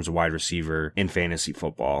in terms of wide receiver in fantasy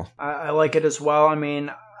football. I like it as well. I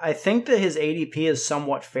mean, I think that his ADP is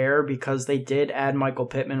somewhat fair because they did add Michael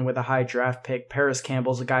Pittman with a high draft pick. Paris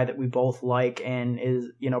Campbell's a guy that we both like and is,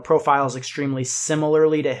 profiles extremely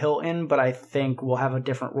similarly to Hilton, but I think will have a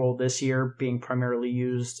different role this year, being primarily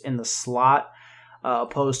used in the slot,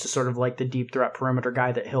 opposed to sort of like the deep threat perimeter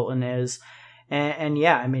guy that Hilton is. And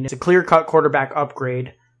yeah, I mean, it's a clear-cut quarterback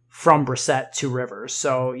upgrade from Brissett to Rivers.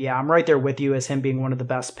 So yeah, I'm right there with you as him being one of the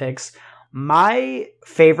best picks. My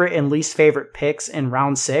favorite and least favorite picks in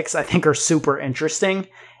round 6, I think, are super interesting.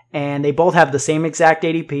 And they both have the same exact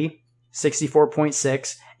ADP,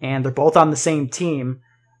 64.6, and they're both on the same team,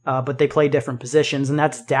 but they play different positions. And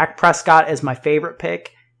that's Dak Prescott as my favorite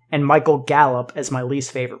pick and Michael Gallup as my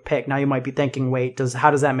least favorite pick. Now you might be thinking, wait,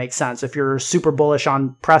 how does that make sense? If you're super bullish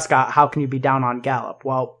on Prescott, how can you be down on Gallup?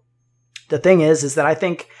 Well, the thing is that I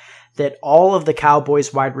think that all of the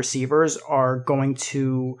Cowboys wide receivers are going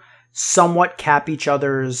to somewhat cap each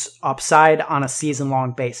other's upside on a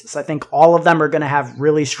season-long basis. I think all of them are going to have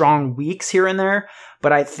really strong weeks here and there,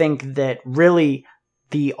 but I think that really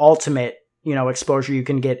the ultimate, exposure you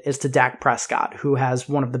can get is to Dak Prescott, who has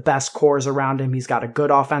one of the best cores around him. He's got a good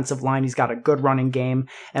offensive line. He's got a good running game.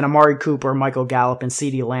 And Amari Cooper, Michael Gallup, and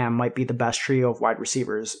CeeDee Lamb might be the best trio of wide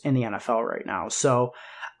receivers in the NFL right now. So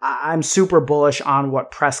I'm super bullish on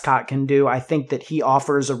what Prescott can do. I think that he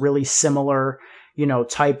offers a really similar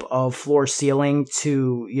type of floor ceiling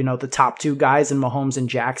to, the top 2 guys in Mahomes and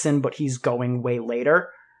Jackson, but he's going way later,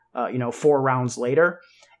 4 rounds later.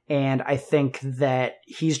 And I think that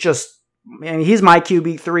he's my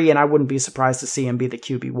QB3, and I wouldn't be surprised to see him be the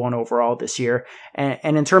QB1 overall this year.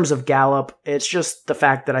 And in terms of Gallup, it's just the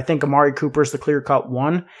fact that I think Amari Cooper is the clear-cut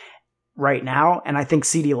 1 right now, and I think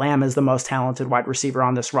CeeDee Lamb is the most talented wide receiver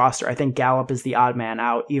on this roster. I think Gallup is the odd man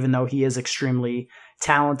out, even though he is extremely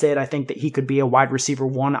talented. I think that he could be a wide receiver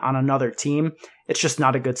 1 on another team. It's just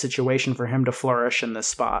not a good situation for him to flourish in this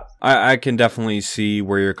spot. I can definitely see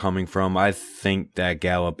where you're coming from. I think that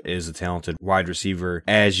Gallup is a talented wide receiver,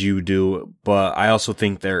 as you do, but I also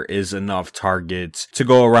think there is enough targets to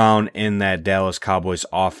go around in that Dallas Cowboys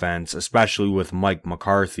offense, especially with Mike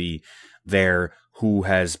McCarthy there, who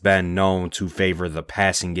has been known to favor the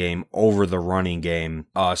passing game over the running game.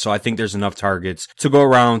 So I think there's enough targets to go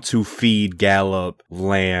around to feed Gallup,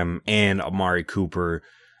 Lamb, and Amari Cooper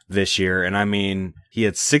this year. And I mean, he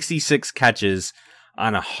had 66 catches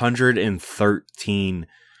on 113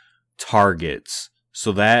 targets.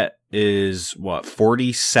 So that is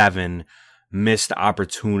 47 missed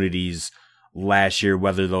opportunities last year,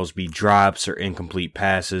 whether those be drops or incomplete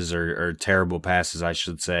passes or terrible passes, I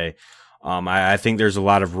should say. I think there's a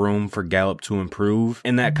lot of room for Gallup to improve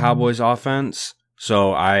in that Cowboys offense.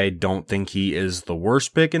 So I don't think he is the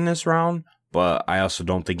worst pick in this round, but I also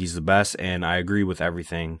don't think he's the best. And I agree with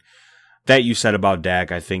everything that you said about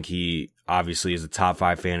Dak. I think he obviously is a top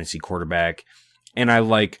 5 fantasy quarterback, and I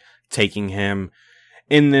like taking him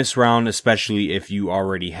in this round, especially if you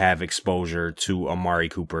already have exposure to Amari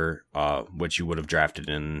Cooper, which you would have drafted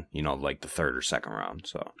in, like the 3rd or 2nd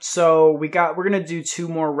round. So we're going to do 2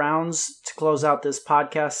 more rounds to close out this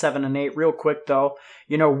podcast, 7 and 8. Real quick though,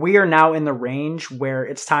 we are now in the range where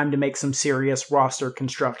it's time to make some serious roster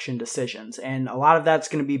construction decisions. And a lot of that's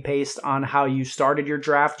going to be based on how you started your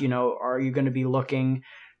draft. Are you going to be looking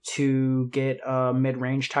to get a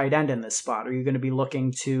mid-range tight end in this spot? Are you going to be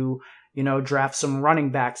looking to draft some running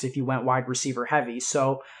backs if you went wide receiver heavy?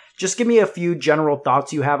 So just give me a few general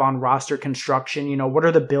thoughts you have on roster construction. What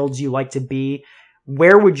are the builds you like to be?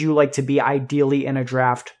 Where would you like to be ideally in a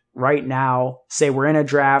draft right now? Say we're in a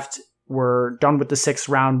draft, we're done with the 6th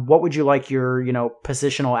round. What would you like your,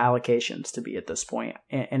 positional allocations to be at this point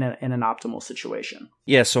in an optimal situation?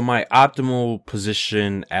 Yeah, so my optimal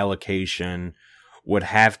position allocation would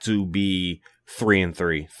have to be 3 and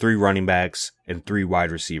 3 running backs and 3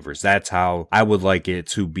 wide receivers. That's how I would like it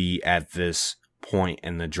to be at this point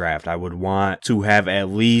in the draft. I would want to have at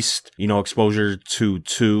least, exposure to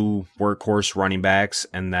 2 workhorse running backs,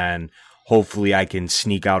 and then hopefully I can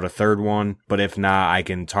sneak out a 3rd one. But if not, I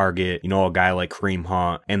can target, a guy like Kareem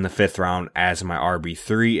Hunt in the 5th round as my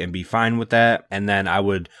RB3 and be fine with that. And then I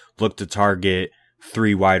would look to target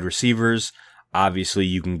 3 wide receivers. Obviously,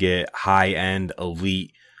 you can get high-end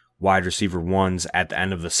elite wide receiver ones at the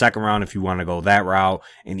end of the 2nd round if you want to go that route,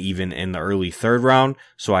 and even in the early 3rd round.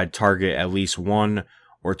 So I'd target at least 1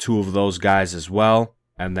 or 2 of those guys as well,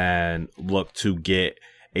 and then look to get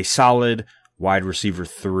a solid wide receiver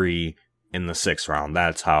 3 in the 6th round.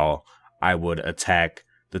 That's how I would attack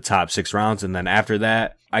the top 6 rounds. And then after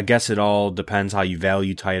that, I guess it all depends how you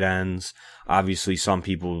value tight ends. Obviously, some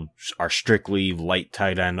people are strictly light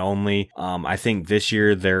tight end only. I think this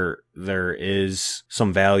year there is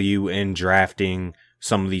some value in drafting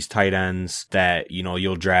some of these tight ends that,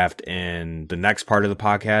 you'll draft in the next part of the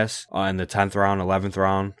podcast, in the 10th round, 11th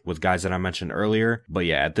round, with guys that I mentioned earlier. But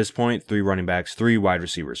yeah, at this point, 3 running backs, 3 wide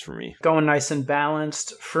receivers for me. Going nice and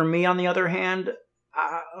balanced. For me, on the other hand,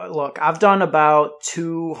 look, I've done about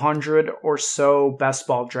 200 or so best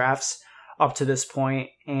ball drafts up to this point,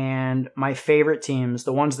 and my favorite teams,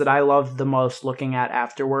 the ones that I love the most looking at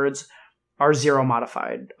afterwards, are 0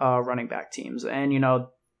 modified running back teams. And,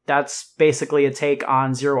 that's basically a take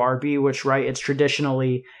on 0 RB, which, right, it's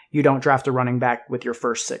traditionally you don't draft a running back with your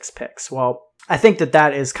first 6 picks. Well, I think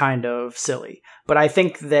that is kind of silly, but I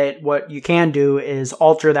think that what you can do is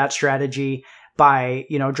alter that strategy by,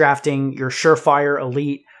 drafting your surefire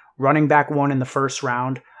elite running back 1 in the 1st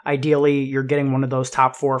round. Ideally, you're getting one of those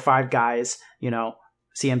top 4 or 5 guys,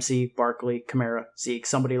 CMC, Barkley, Kamara, Zeke,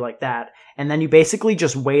 somebody like that. And then you basically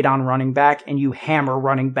just wait on running back and you hammer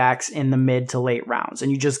running backs in the mid to late rounds.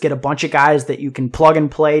 And you just get a bunch of guys that you can plug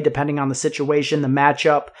and play depending on the situation, the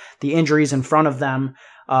matchup, the injuries in front of them,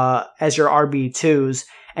 as your RB2s,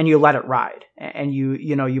 and you let it ride. And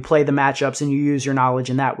you play the matchups and you use your knowledge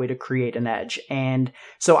in that way to create an edge. And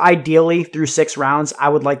so ideally through 6 rounds, I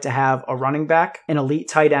would like to have a running back, an elite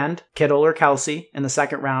tight end, Kittle or Kelsey in the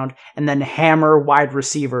 2nd round, and then hammer wide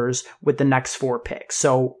receivers with the next 4 picks.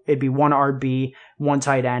 So it'd be 1 RB, 1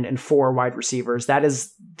 tight end, and 4 wide receivers. That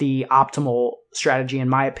is the optimal strategy in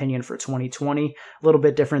my opinion for 2020. A little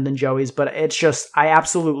bit different than Joey's, but it's just, I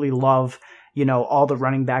absolutely love all the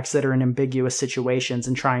running backs that are in ambiguous situations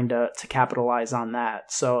and trying to capitalize on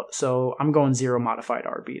that. So I'm going 0 modified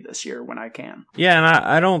RB this year when I can. Yeah, and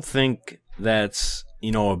I don't think that's,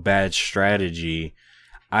 a bad strategy.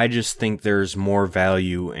 I just think there's more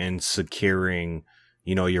value in securing,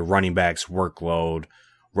 your running back's workload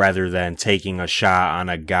rather than taking a shot on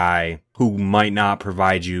a guy who might not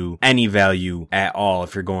provide you any value at all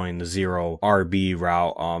if you're going the 0 RB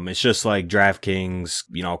route. It's just like DraftKings,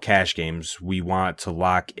 cash games. We want to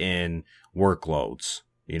lock in workloads.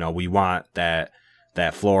 We want that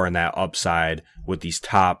floor and that upside with these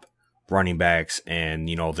top running backs and,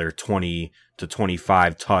 their 20 to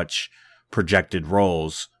 25 touch projected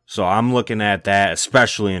roles. So I'm looking at that,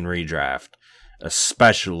 especially in redraft.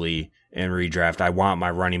 I want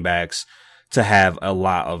my running backs to have a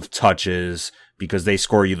lot of touches because they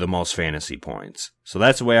score you the most fantasy points. So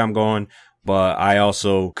that's the way I'm going. But I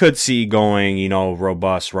also could see going,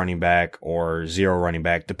 robust running back or 0 running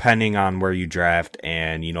back, depending on where you draft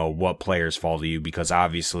and, what players fall to you. Because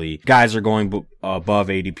obviously guys are going above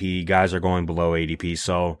ADP, guys are going below ADP.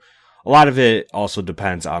 So a lot of it also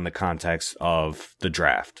depends on the context of the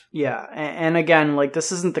draft. Yeah. And again, like,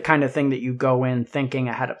 this isn't the kind of thing that you go in thinking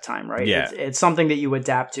ahead of time, right? Yeah. It's something that you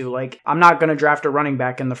adapt to. Like, I'm not going to draft a running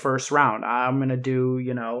back in the first round. I'm going to do,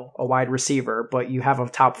 a wide receiver, but you have a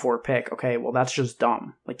top 4 pick. Okay, well, that's just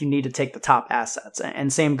dumb. Like, you need to take the top assets.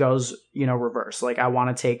 And same goes, reverse. Like, I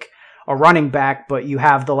want to take a running back, but you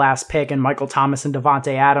have the last pick and Michael Thomas and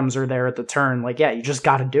Devontae Adams are there at the turn. Like, yeah, you just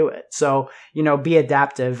got to do it. So, be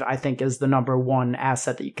adaptive, I think, is the number one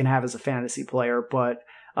asset that you can have as a fantasy player. But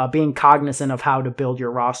being cognizant of how to build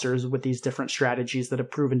your rosters with these different strategies that have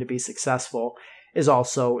proven to be successful is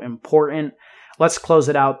also important. Let's close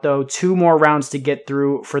it out, though. 2 more rounds to get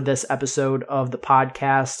through for this episode of the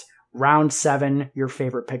podcast. Round 7, your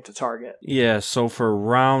favorite pick to target. Yeah, so for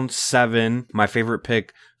round 7, my favorite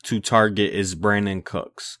pick to target is Brandon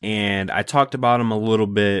Cooks. And I talked about him a little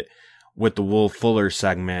bit with the Will Fuller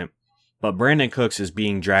segment, but Brandon Cooks is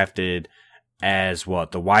being drafted as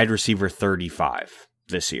the wide receiver 35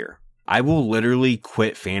 this year. I will literally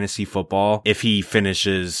quit fantasy football if he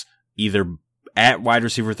finishes either at wide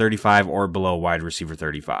receiver 35 or below wide receiver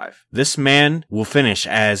 35. This man will finish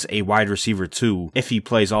as a wide receiver 2 if he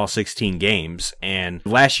plays all 16 games. And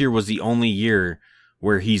last year was the only year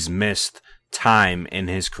where he's missed time in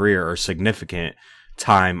his career, or significant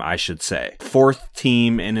time, I should say. 4th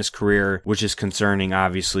team in his career, which is concerning.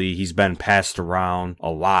 Obviously, he's been passed around a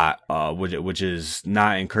lot, which is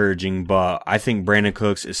not encouraging, but I think Brandon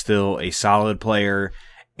Cooks is still a solid player,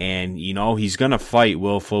 and, he's going to fight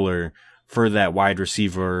Will Fuller for that wide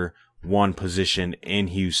receiver 1 position in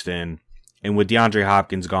Houston. And with DeAndre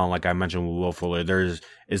Hopkins gone, like I mentioned with Will Fuller, there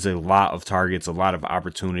is a lot of targets, a lot of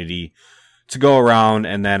opportunity to go around.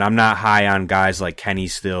 And then I'm not high on guys like Kenny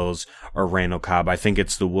Stills or Randall Cobb. I think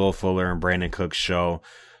it's the Will Fuller and Brandon Cooks show.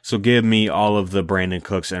 So give me all of the Brandon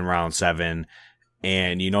Cooks in round 7.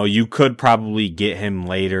 And, you could probably get him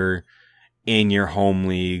later in your home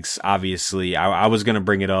leagues. Obviously, I was going to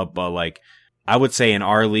bring it up, but I would say in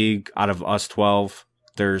our league, out of us 12,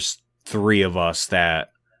 there's 3 of us that,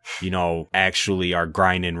 actually are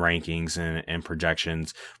grinding rankings and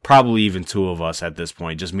projections. Probably even 2 of us at this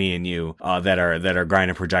point, just me and you, that are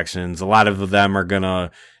grinding projections. A lot of them are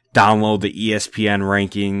gonna download the ESPN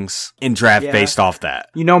rankings and draft based off that.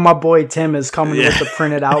 My boy Tim is coming with the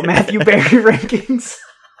printed out Matthew Berry rankings.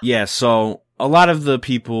 Yeah, so a lot of the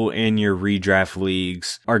people in your redraft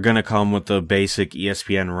leagues are gonna come with the basic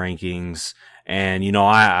ESPN rankings. And,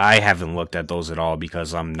 I haven't looked at those at all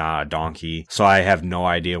because I'm not a donkey. So I have no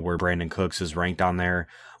idea where Brandon Cooks is ranked on there.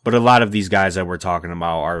 But a lot of these guys that we're talking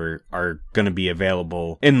about are going to be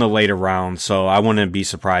available in the later rounds. So I wouldn't be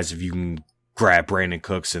surprised if you can grab Brandon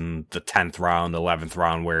Cooks in the 10th round, 11th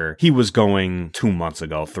round, where he was going 2 months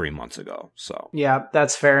ago, 3 months ago. So yeah,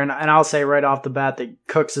 that's fair. And I'll say right off the bat that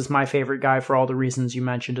Cooks is my favorite guy for all the reasons you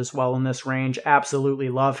mentioned as well in this range. Absolutely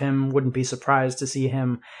love him. Wouldn't be surprised to see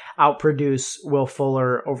him outproduce Will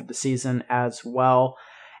Fuller over the season as well.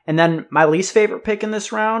 And then my least favorite pick in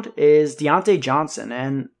this round is Deontay Johnson.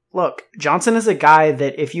 And look, Johnson is a guy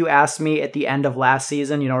that if you asked me at the end of last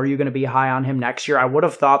season, are you going to be high on him next year? I would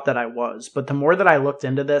have thought that I was. But the more that I looked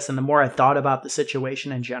into this and the more I thought about the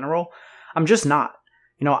situation in general, I'm just not.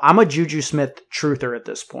 I'm a Juju Smith truther at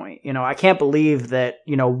this point. I can't believe that,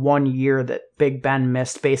 1 year that Big Ben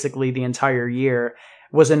missed basically the entire year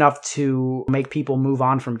was enough to make people move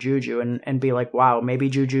on from Juju and be like, wow, maybe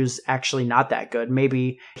Juju's actually not that good.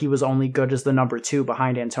 Maybe he was only good as the number 2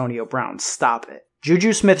 behind Antonio Brown. Stop it.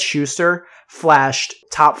 Juju Smith-Schuster flashed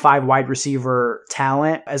top 5 wide receiver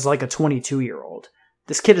talent as like a 22-year-old.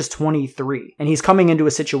 This kid is 23, and he's coming into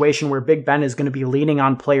a situation where Big Ben is going to be leaning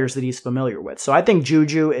on players that he's familiar with. So I think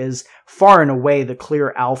Juju is far and away the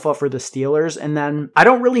clear alpha for the Steelers. And then I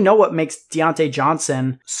don't really know what makes Deontay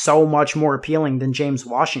Johnson so much more appealing than James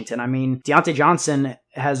Washington. I mean, Deontay Johnson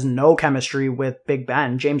has no chemistry with Big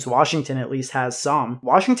Ben. James Washington at least has some.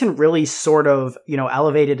 Washington really sort of,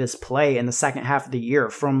 elevated his play in the second half of the year.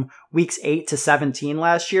 From weeks 8 to 17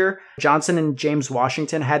 last year, Johnson and James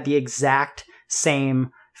Washington had the exact same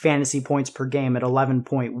fantasy points per game at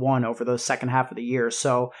 11.1 over the second half of the year.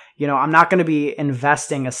 So, I'm not going to be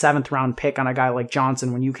investing a 7th round pick on a guy like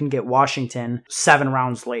Johnson when you can get Washington 7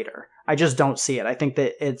 rounds later. I just don't see it. I think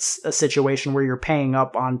that it's a situation where you're paying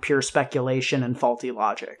up on pure speculation and faulty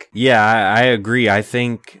logic. Yeah, I agree. I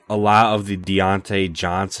think a lot of the Deontay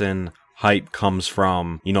Johnson hype comes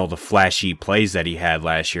from, the flashy plays that he had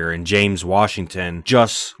last year, and James Washington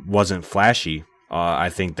just wasn't flashy I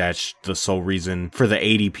think that's the sole reason for the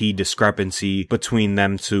ADP discrepancy between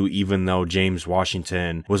them two, even though James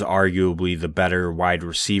Washington was arguably the better wide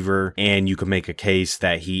receiver. And you can make a case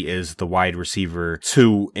that he is the wide receiver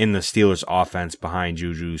 2 in the Steelers offense behind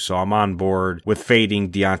Juju. So I'm on board with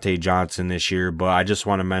fading Deontay Johnson this year. But I just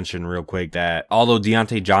want to mention real quick that although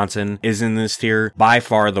Deontay Johnson is in this tier, by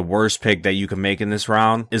far the worst pick that you can make in this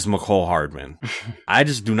round is Mecole Hardman. I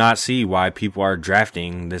just do not see why people are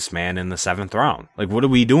drafting this man in the 7th round. Like, what are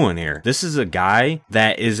we doing here? This is a guy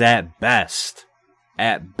that is at best,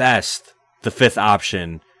 the 5th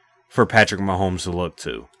option for Patrick Mahomes to look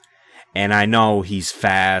to. And I know he's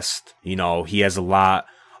fast. You know, he has a lot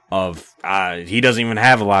of, he doesn't even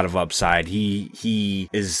have a lot of upside. He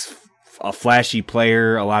is a flashy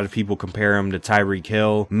player. A lot of people compare him to Tyreek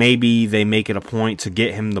Hill. Maybe they make it a point to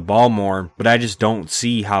get him the ball more, but I just don't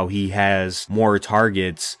see how he has more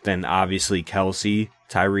targets than obviously Kelsey,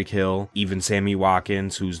 Tyreek Hill, even Sammy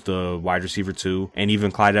Watkins, who's the wide receiver 2, and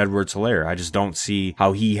even Clyde Edwards-Helaire. I just don't see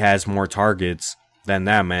how he has more targets than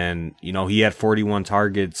them. And, you know, he had 41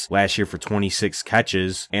 targets last year for 26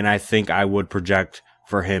 catches, and I think I would project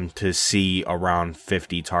for him to see around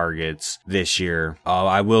 50 targets this year.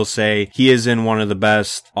 I will say he is in one of the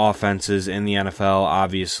best offenses in the NFL,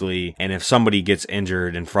 obviously. And if somebody gets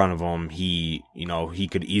injured in front of him, he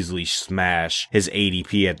could easily smash his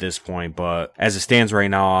ADP at this point. But as it stands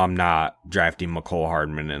right now, I'm not drafting Mecole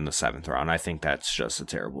Hardman in the 7th round. I think that's just a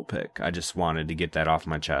terrible pick. I just wanted to get that off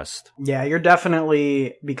my chest. Yeah, you're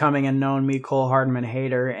definitely becoming a known Mecole Hardman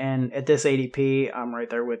hater. And at this ADP, I'm right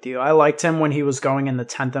there with you. I liked him when he was going in the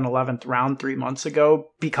 10th and 11th round 3 months ago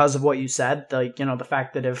because of what you said. The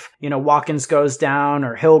fact that if, Watkins goes down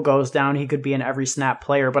or Hill goes down, he could be an every snap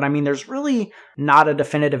player. But I mean, there's really not a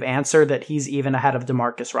definitive answer that he's even ahead of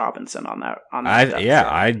Demarcus Robinson on that.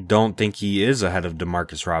 I don't think he is ahead of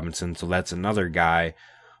Demarcus Robinson. So that's another guy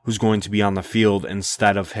who's going to be on the field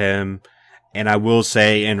instead of him. And I will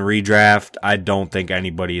say in redraft, I don't think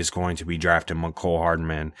anybody is going to be drafting Mecole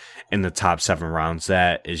Hardman in the top 7 rounds.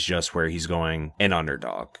 That is just where he's going, an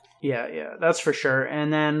underdog. Yeah, that's for sure.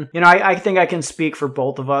 And then, I think I can speak for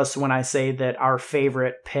both of us when I say that our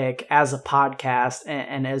favorite pick as a podcast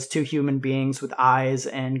and as 2 human beings with eyes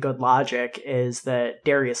and good logic is that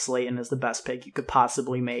Darius Slayton is the best pick you could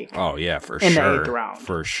possibly make. Oh, yeah, for sure. In the 8th round.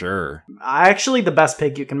 For sure. Actually, the best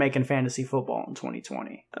pick you can make in fantasy football in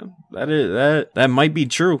 2020. That might be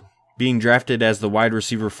true. Being drafted as the wide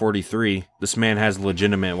receiver 43, this man has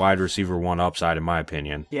legitimate wide receiver 1 upside, in my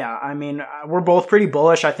opinion. Yeah, I mean, we're both pretty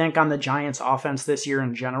bullish, I think, on the Giants' offense this year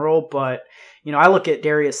in general. But, I look at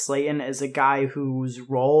Darius Slayton as a guy whose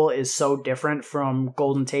role is so different from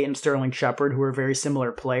Golden Tate and Sterling Shepard, who are very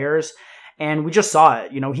similar players. And we just saw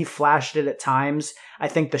it. He flashed it at times. I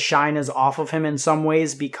think the shine is off of him in some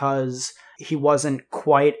ways because he wasn't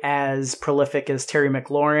quite as prolific as Terry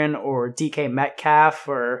McLaurin or DK Metcalf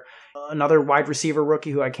or another wide receiver rookie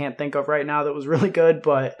who I can't think of right now that was really good,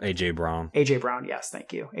 but AJ Brown, yes,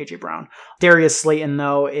 thank you. AJ Brown. Darius Slayton,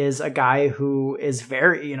 though, is a guy who is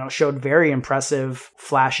showed very impressive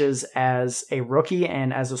flashes as a rookie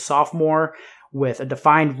and as a sophomore with a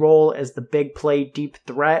defined role as the big play deep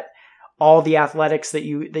threat. All the athletics that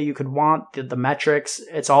you could want, the metrics,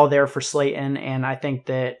 it's all there for Slayton. And I think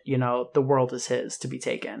that, the world is his to be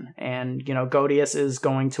taken. And, Godius is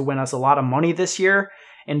going to win us a lot of money this year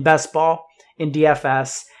in best ball, in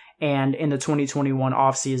DFS, and in the 2021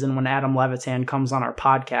 offseason when Adam Levitan comes on our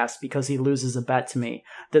podcast because he loses a bet to me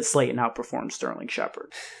that Slayton outperforms Sterling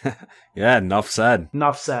Shepard. Yeah, enough said.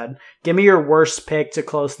 Give me your worst pick to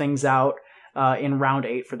close things out in round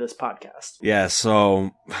 8 for this podcast. Yeah,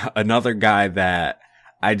 so another guy that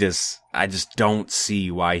I just don't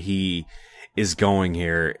see why he is going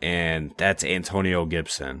here, and that's Antonio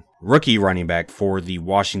Gibson, rookie running back for the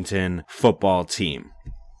Washington football team.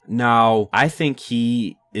 Now, I think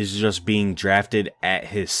he is just being drafted at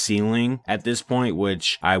his ceiling at this point,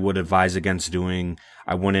 which I would advise against doing.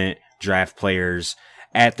 I wouldn't draft players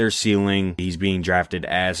at their ceiling. He's being drafted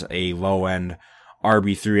as a low-end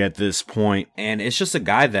RB3 at this point, and it's just a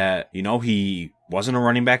guy that, he wasn't a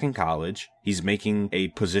running back in college. He's making a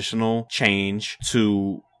positional change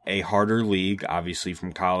to a harder league, obviously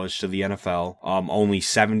from college to the NFL. Only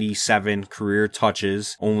 77 career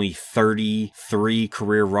touches, only 33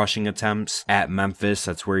 career rushing attempts at Memphis.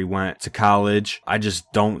 That's where he went to college. I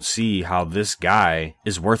just don't see how this guy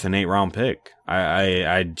is worth an 8-round pick.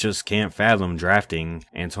 I just can't fathom drafting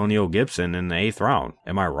Antonio Gibson in the 8th round.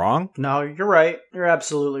 Am I wrong? No, you're right. You're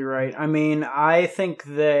absolutely right. I mean, I think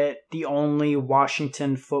that the only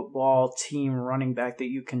Washington football team running back that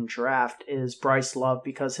you can draft is Bryce Love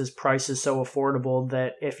because his price is so affordable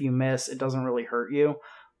that if you miss, it doesn't really hurt you.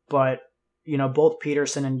 But, both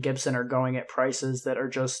Peterson and Gibson are going at prices that are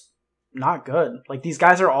just not good. Like, these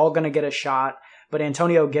guys are all going to get a shot. But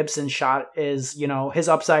Antonio Gibson's shot is, his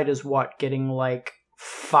upside is what? Getting like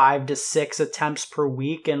 5 to 6 attempts per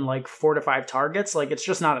week and like 4 to 5 targets. Like, it's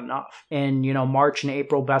just not enough. In, March and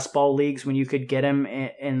April best ball leagues, when you could get him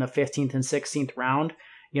in the 15th and 16th round,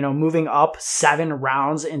 moving up 7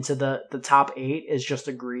 rounds into the top 8 is just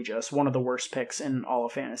egregious. One of the worst picks in all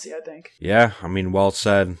of fantasy, I think. Yeah, I mean, well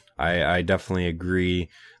said. I definitely agree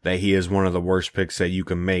that he is one of the worst picks that you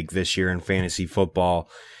can make this year in fantasy football.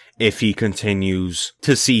 If he continues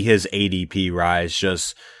to see his ADP rise,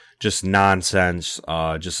 just nonsense,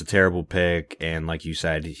 just a terrible pick. And like you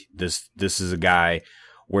said, this is a guy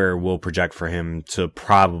where we'll project for him to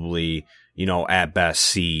probably, at best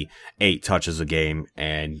see 8 touches a game.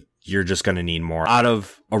 And you're just going to need more out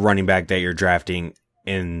of a running back that you're drafting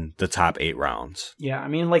in the top 8 rounds. Yeah, I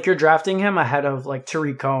mean, like, you're drafting him ahead of like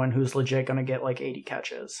Tariq Cohen, who's legit going to get like 80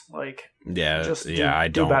 catches. Like, I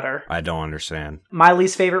don't better. I don't understand. My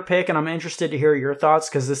least favorite pick, and I'm interested to hear your thoughts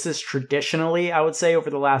because this is traditionally, I would say, over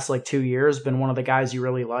the last like 2 years, been one of the guys you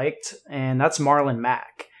really liked, and that's Marlon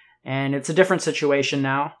Mack. And it's a different situation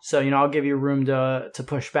now, so I'll give you room to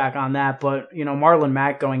push back on that. But Marlon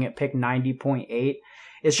Mack going at pick 90.8.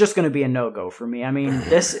 It's just going to be a no-go for me. I mean,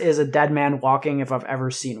 this is a dead man walking if I've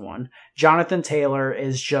ever seen one. Jonathan Taylor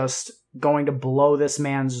is just going to blow this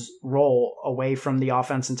man's role away from the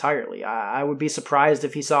offense entirely. I would be surprised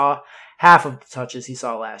if he saw half of the touches he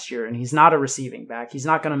saw last year, and he's not a receiving back. He's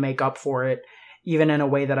not going to make up for it, even in a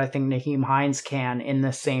way that I think Nyheim Hines can in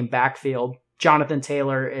the same backfield. Jonathan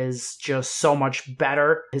Taylor is just so much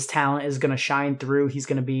better. His talent is going to shine through. He's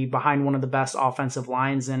going to be behind one of the best offensive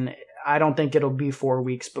lines, and I don't think it'll be 4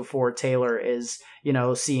 weeks before Taylor is,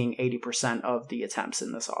 seeing 80% of the attempts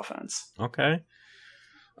in this offense. Okay.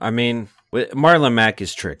 I mean, Marlon Mack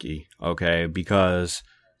is tricky, okay, because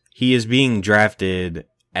he is being drafted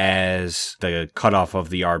as the cutoff of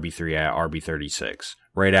the RB3 at RB36,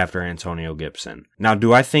 right after Antonio Gibson. Now,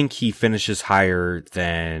 do I think he finishes higher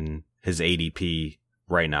than his ADP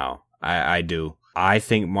right now? I do. I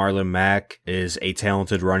think Marlon Mack is a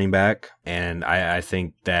talented running back, and I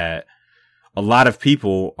think that a lot of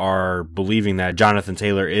people believing that Jonathan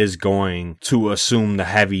Taylor is going to assume the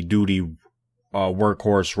heavy-duty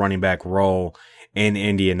workhorse running back role in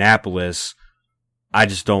Indianapolis. I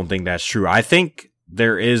just don't think that's true. I think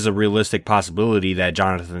there is a realistic possibility that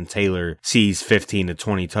Jonathan Taylor sees 15 to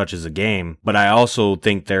 20 touches a game, but I also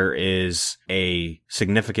think there is a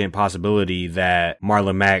significant possibility that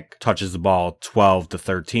Marlon Mack touches the ball 12 to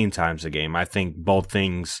 13 times a game. I think both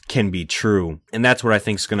things can be true, and that's what I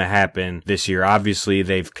think is going to happen this year. Obviously,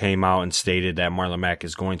 they've came out and stated that Marlon Mack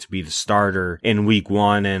is going to be the starter in week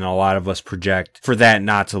 1, and a lot of us project for that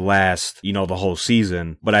not to last, the whole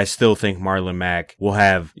season, but I still think Marlon Mack will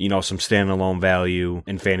have, some standalone value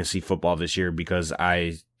in fantasy football this year because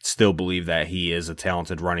I still believe that he is a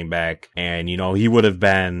talented running back, and he would have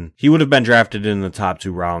been drafted in the top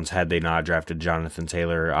 2 rounds had they not drafted Jonathan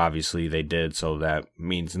Taylor. Obviously they did, so that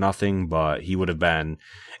means nothing, but he would have been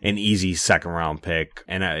an easy 2nd round pick,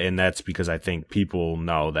 and that's because I think people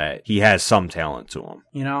know that he has some talent to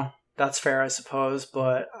him. That's fair, I suppose,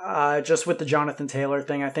 but just with the Jonathan Taylor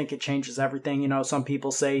thing, I think it changes everything. Some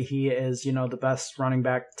people say he is, the best running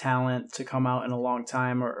back talent to come out in a long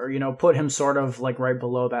time, or put him sort of like right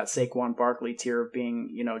below that Saquon Barkley tier of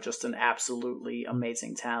being, just an absolutely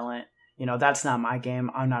amazing talent. That's not my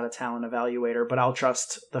game. I'm not a talent evaluator, but I'll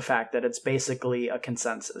trust the fact that it's basically a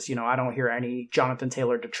consensus. I don't hear any Jonathan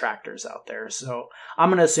Taylor detractors out there. So I'm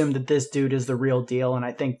going to assume that this dude is the real deal. And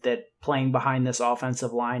I think that playing behind this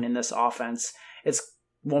offensive line in this offense, it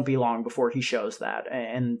won't be long before he shows that.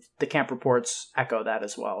 And the camp reports echo that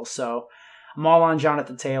as well. So I'm all on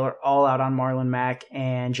Jonathan Taylor, all out on Marlon Mack.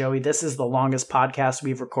 And Joey, this is the longest podcast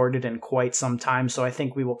we've recorded in quite some time, so I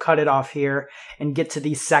think we will cut it off here and get to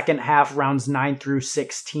the second half, rounds 9 through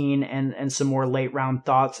 16, and some more late round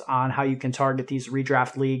thoughts on how you can target these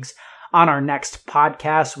redraft leagues on our next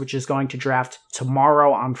podcast, which is going to draft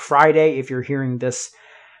tomorrow on Friday if you're hearing this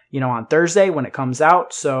on Thursday when it comes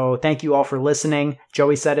out. So thank you all for listening.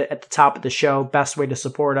 Joey said it at the top of the show. Best way to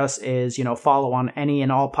support us is, follow on any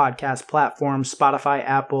and all podcast platforms, Spotify,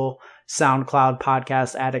 Apple, SoundCloud,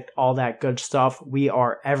 Podcast Addict, all that good stuff. We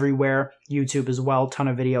are everywhere. YouTube as well. Ton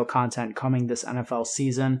of video content coming this NFL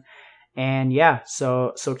season. And yeah,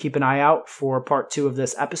 so keep an eye out for part 2 of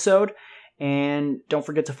this episode. And don't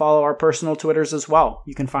forget to follow our personal Twitters as well.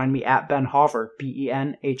 You can find me at Ben Hauver,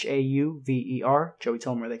 BenHauver. Joey,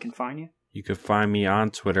 tell them where they can find you. You can find me on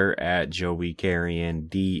Twitter at Joey Carrion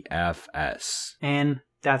DFS. And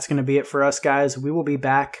that's going to be it for us, guys. We will be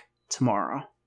back tomorrow.